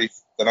for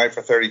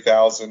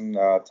 30,000,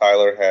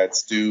 Tyler had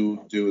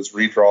Stu do his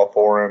redraw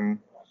for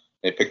him.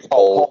 They picked the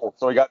pole.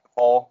 So he got the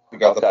pole. He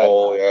got the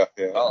pole. Yeah.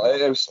 Well,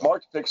 it was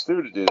smart to pick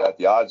Stu to do that.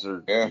 The odds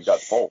are he got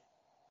the pole.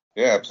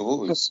 Yeah,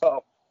 absolutely.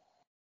 So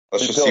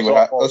let's just see what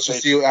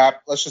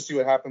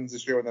happens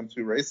this year when them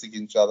two racing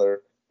each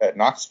other at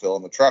Knoxville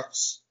in the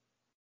trucks.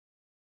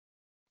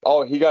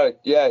 Oh, he got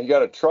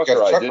a truck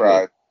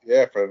ride.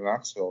 Yeah, for the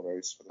Knoxville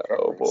race. For the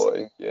truck race.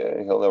 Boy,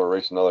 yeah, he'll never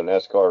race another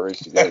NASCAR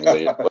race again.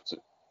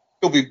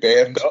 He'll be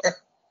banned.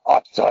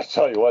 I'll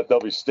tell you what, they'll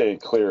be staying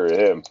clear of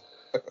him.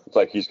 It's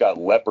like he's got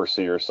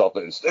leprosy or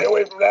something. Stay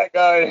away from that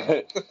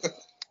guy.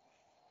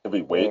 He'll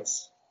be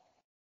weights.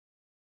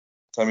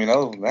 I mean,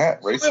 other than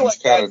that, racing's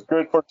kind of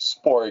good for the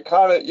sport.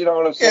 Kind of, you know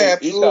what I'm saying?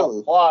 Yeah, he's got a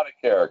lot of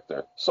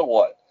character. So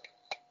what?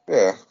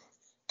 Yeah.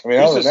 I mean,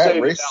 he's just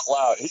saying it out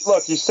loud.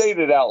 He's saying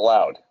it out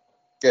loud.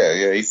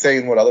 Yeah. He's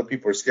saying what other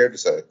people are scared to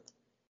say.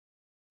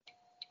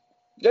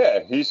 Yeah,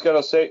 he's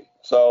gonna say.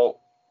 So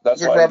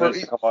that's why he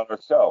needs to come on our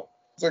show.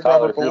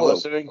 Tyler, if you're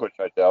listening, which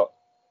I doubt.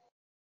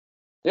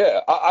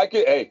 Yeah,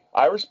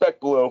 I respect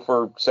Blue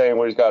for saying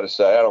what he's got to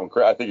say.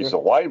 I think he's a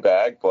wine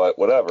bag, but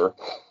whatever.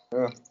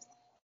 Yeah.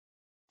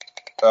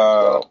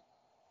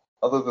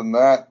 Other than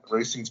that,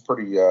 racing's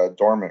pretty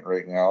dormant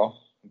right now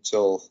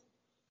until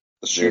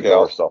the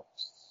shootout.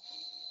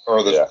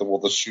 Or the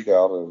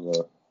shootout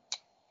of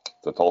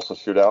the Tulsa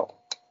shootout.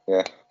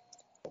 Yeah.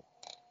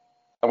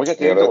 And we get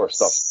the indoor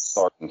stuff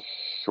starting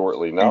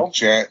shortly. No,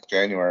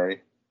 January.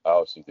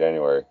 Oh, it's in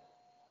January.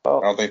 Oh.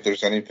 I don't think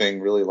there's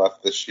anything really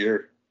left this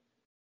year.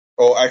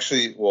 Oh,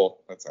 actually,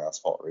 that's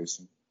asphalt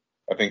racing.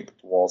 I think the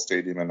Wall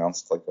Stadium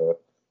announced like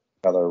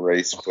another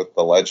race with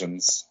the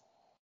Legends,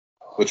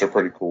 which are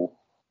pretty cool.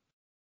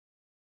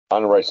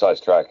 On the right size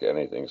track,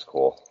 anything's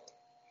cool.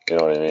 You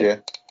know what I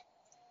mean?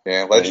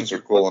 Yeah, Legends are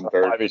cool in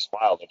dirt. If he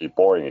smiled, it'd be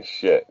boring as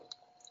shit.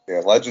 Yeah,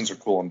 Legends are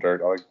cool in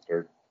dirt. I like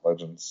dirt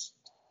Legends.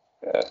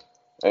 Yeah,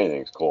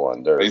 anything's cool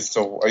on dirt. I used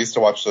to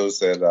watch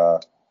those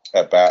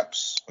at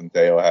BAPS when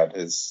Deo had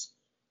his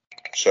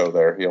show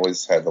there. He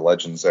always had the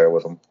Legends there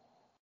with him.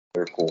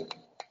 They're cool.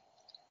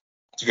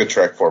 It's a good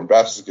track for him.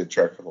 BAPS is a good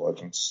track for the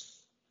Legends.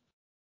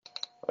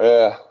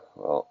 Yeah,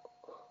 well.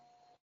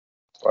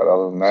 But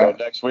other than that,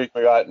 so next week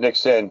we got Nick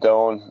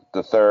Sandone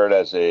III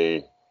as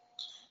a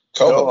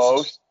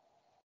co-host.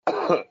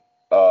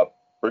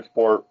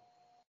 Bridgeport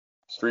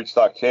Street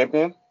Stock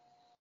Champion.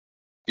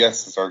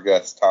 Yes, it's our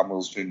guest, Tom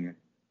Wills Jr.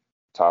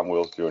 Tom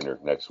Wills Jr.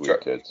 next week,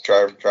 kids.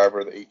 Driver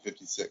of the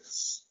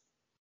 856.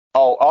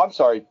 Oh, I'm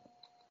sorry.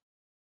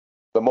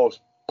 The most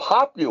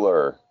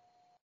popular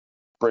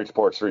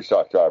Bridgeport Street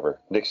Stock driver,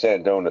 Nick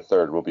Sandone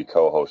III, will be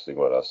co-hosting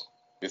with us.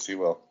 Yes, he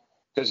will.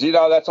 Because,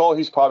 that's all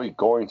he's probably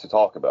going to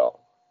talk about.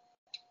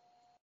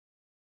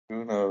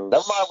 Who knows?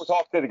 Never mind, we're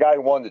talking to the guy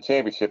who won the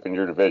championship in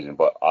your division,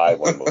 but I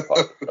won the most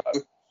popular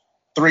driver.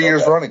 3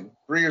 years running.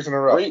 3 years in a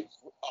row.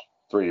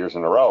 3 years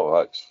in a row.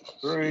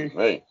 Excuse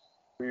me.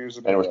 3 years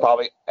in a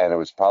row. And it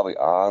was probably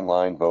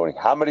online voting.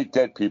 How many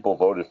dead people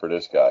voted for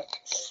this guy?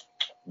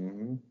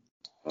 Mm-hmm.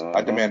 Mm-hmm.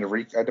 I demand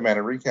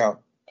a recount.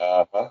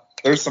 Uh-huh.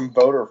 There's some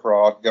voter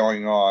fraud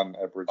going on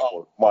at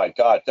Bridgeport. Oh my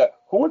God!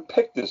 Who would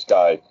pick this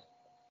guy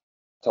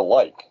to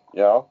like?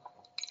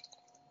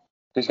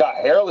 He's got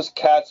hairless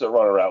cats that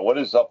run around. What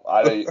is up?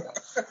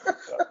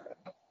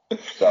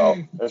 So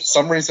there's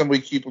some reason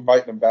we keep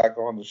inviting him back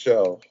on the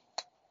show.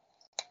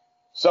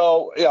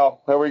 So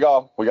here we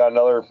go. We got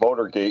another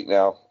voter gate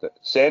now.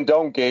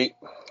 Sandone Gate.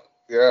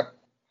 Yeah.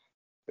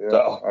 Yeah.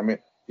 So, I mean,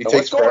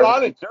 what's going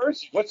on in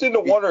Jersey? What's in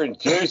the water in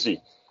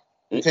Jersey?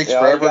 It takes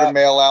forever to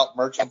mail out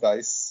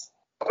merchandise.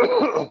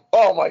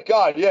 Oh, my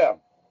God, yeah.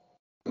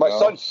 My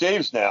son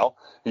shaves now.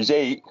 He's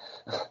 8.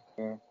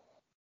 Yeah.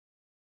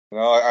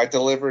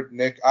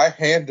 I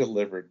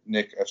hand-delivered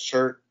Nick a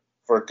shirt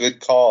for good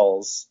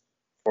cause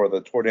for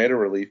the tornado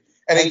relief.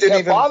 And he didn't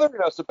kept even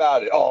bothering us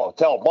about it. Oh,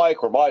 tell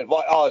Mike, remind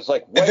Mike. Oh, it's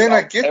like, and then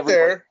I get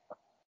there,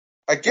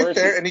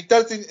 and he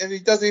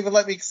doesn't even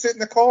let me sit in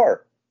the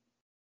car.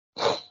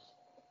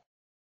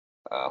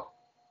 Oh.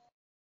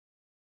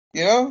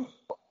 You know?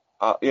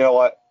 You know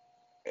what?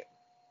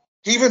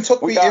 He even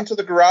took me into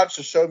the garage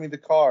to show me the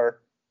car,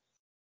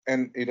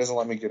 and he doesn't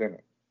let me get in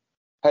it.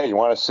 Hey, you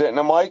want to sit in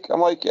the mic? I'm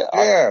like, yeah.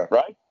 Yeah.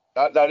 Right?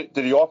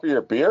 Did he offer you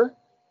a beer?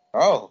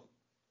 Oh.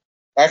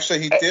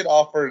 Actually, he did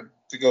offer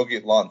to go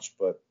get lunch,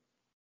 but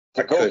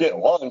to go get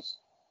lunch?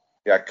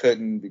 Yeah, I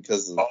couldn't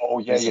because of... Oh,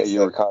 yeah, you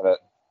were kind of...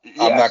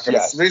 I'm not going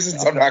to say. Was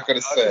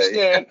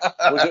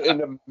it in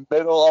the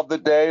middle of the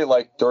day,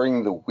 like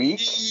during the week?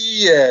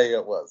 Yeah,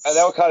 it was. And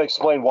that would kind of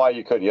explain why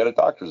you couldn't. You had a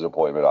doctor's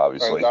appointment,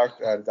 obviously. I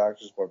had a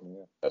doctor's appointment,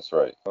 yeah. That's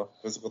right.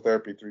 Physical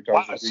therapy 3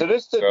 times a week. So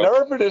this the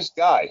nerve of this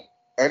guy.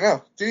 I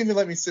know. Didn't even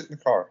let me sit in the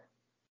car.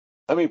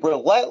 I mean,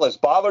 relentless,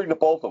 bothering the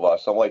both of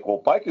us. I'm like,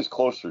 well, Mike is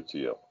closer to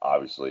you,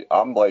 obviously.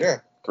 I'm like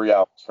 3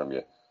 hours from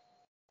you.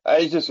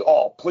 And he's just,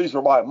 please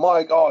remind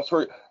Mike. Oh,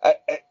 sorry.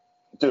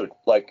 Dude,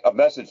 like a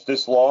message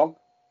this long.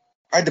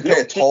 I had to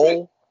pay a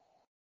toll.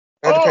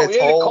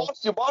 It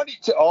costs you money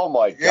to. Oh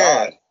my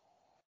God!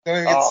 Don't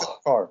even get to sit in the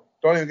car.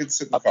 Don't even get to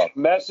sit in the car.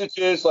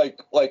 Messages like,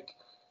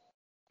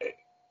 and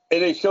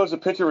it shows a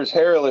picture of his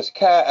hairless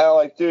cat. And I'm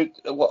like, dude,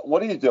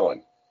 what are you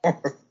doing?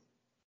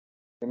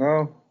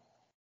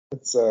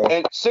 It's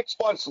And 6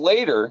 months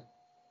later,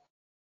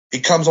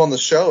 he comes on the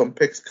show and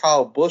picks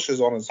Kyle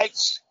Busch's on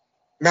his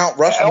Mount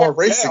Rushmore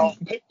Racing.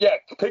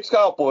 Picks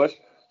Kyle Busch.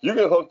 You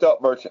get hooked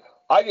up merchant.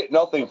 I get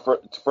nothing for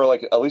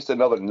like at least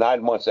another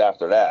 9 months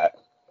after that.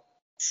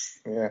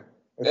 Yeah.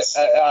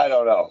 I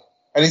don't know.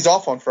 And he's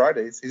off on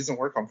Fridays. He doesn't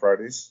work on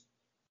Fridays.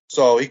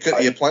 So he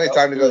had plenty of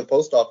time to go to the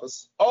post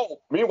office.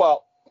 Oh,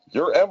 meanwhile,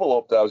 your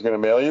envelope that I was going to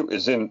mail you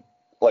is in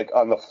like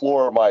on the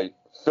floor of my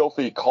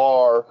filthy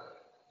car.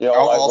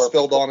 All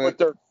spilled on it. With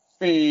their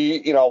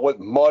feet, with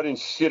mud and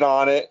shit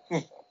on it.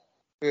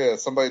 Yeah,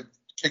 somebody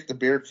kicked the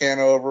beer can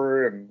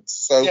over and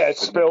soap. Yeah,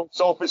 it's spilled.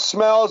 So if it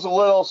smells a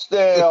little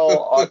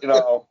stale,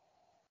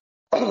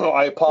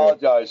 I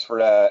apologize for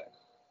that.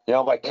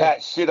 My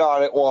cat shit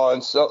on it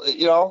once. So,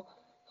 Yeah,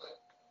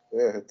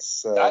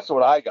 it's... that's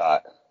what I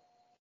got.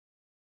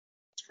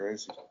 It's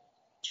crazy.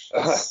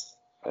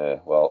 Yeah,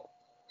 well,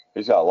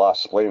 he's got a lot of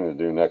explaining to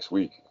do next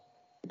week.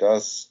 He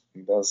does.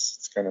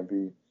 It's going to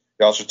be...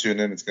 Y'all should tune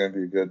in. It's going to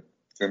be a good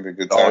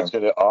time.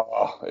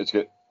 It's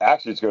good.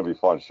 Actually, it's going to be a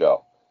fun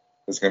show.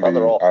 It's going to be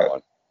all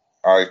fun.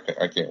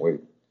 I can't wait.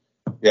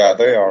 Yeah,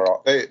 they are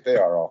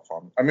all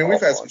fun. I mean,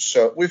 we've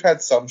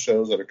had some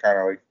shows that are kind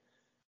of like,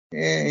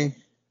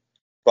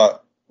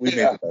 but we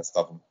made the best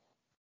of them.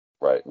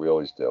 Right, we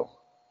always do.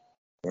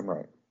 I'm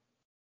right.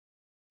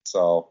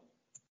 So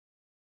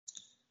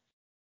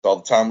that's all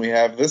the time we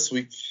have this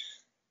week.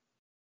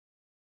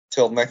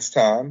 Till next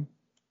time,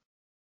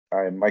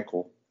 I am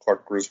Michael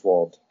Clark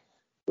Griswold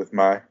with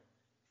my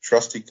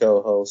trusty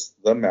co-host,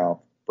 The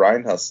Mouth,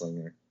 Brian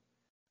Huslinger,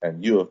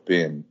 and you have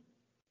been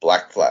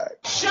Black Flag.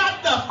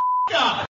 Shut the f*** up!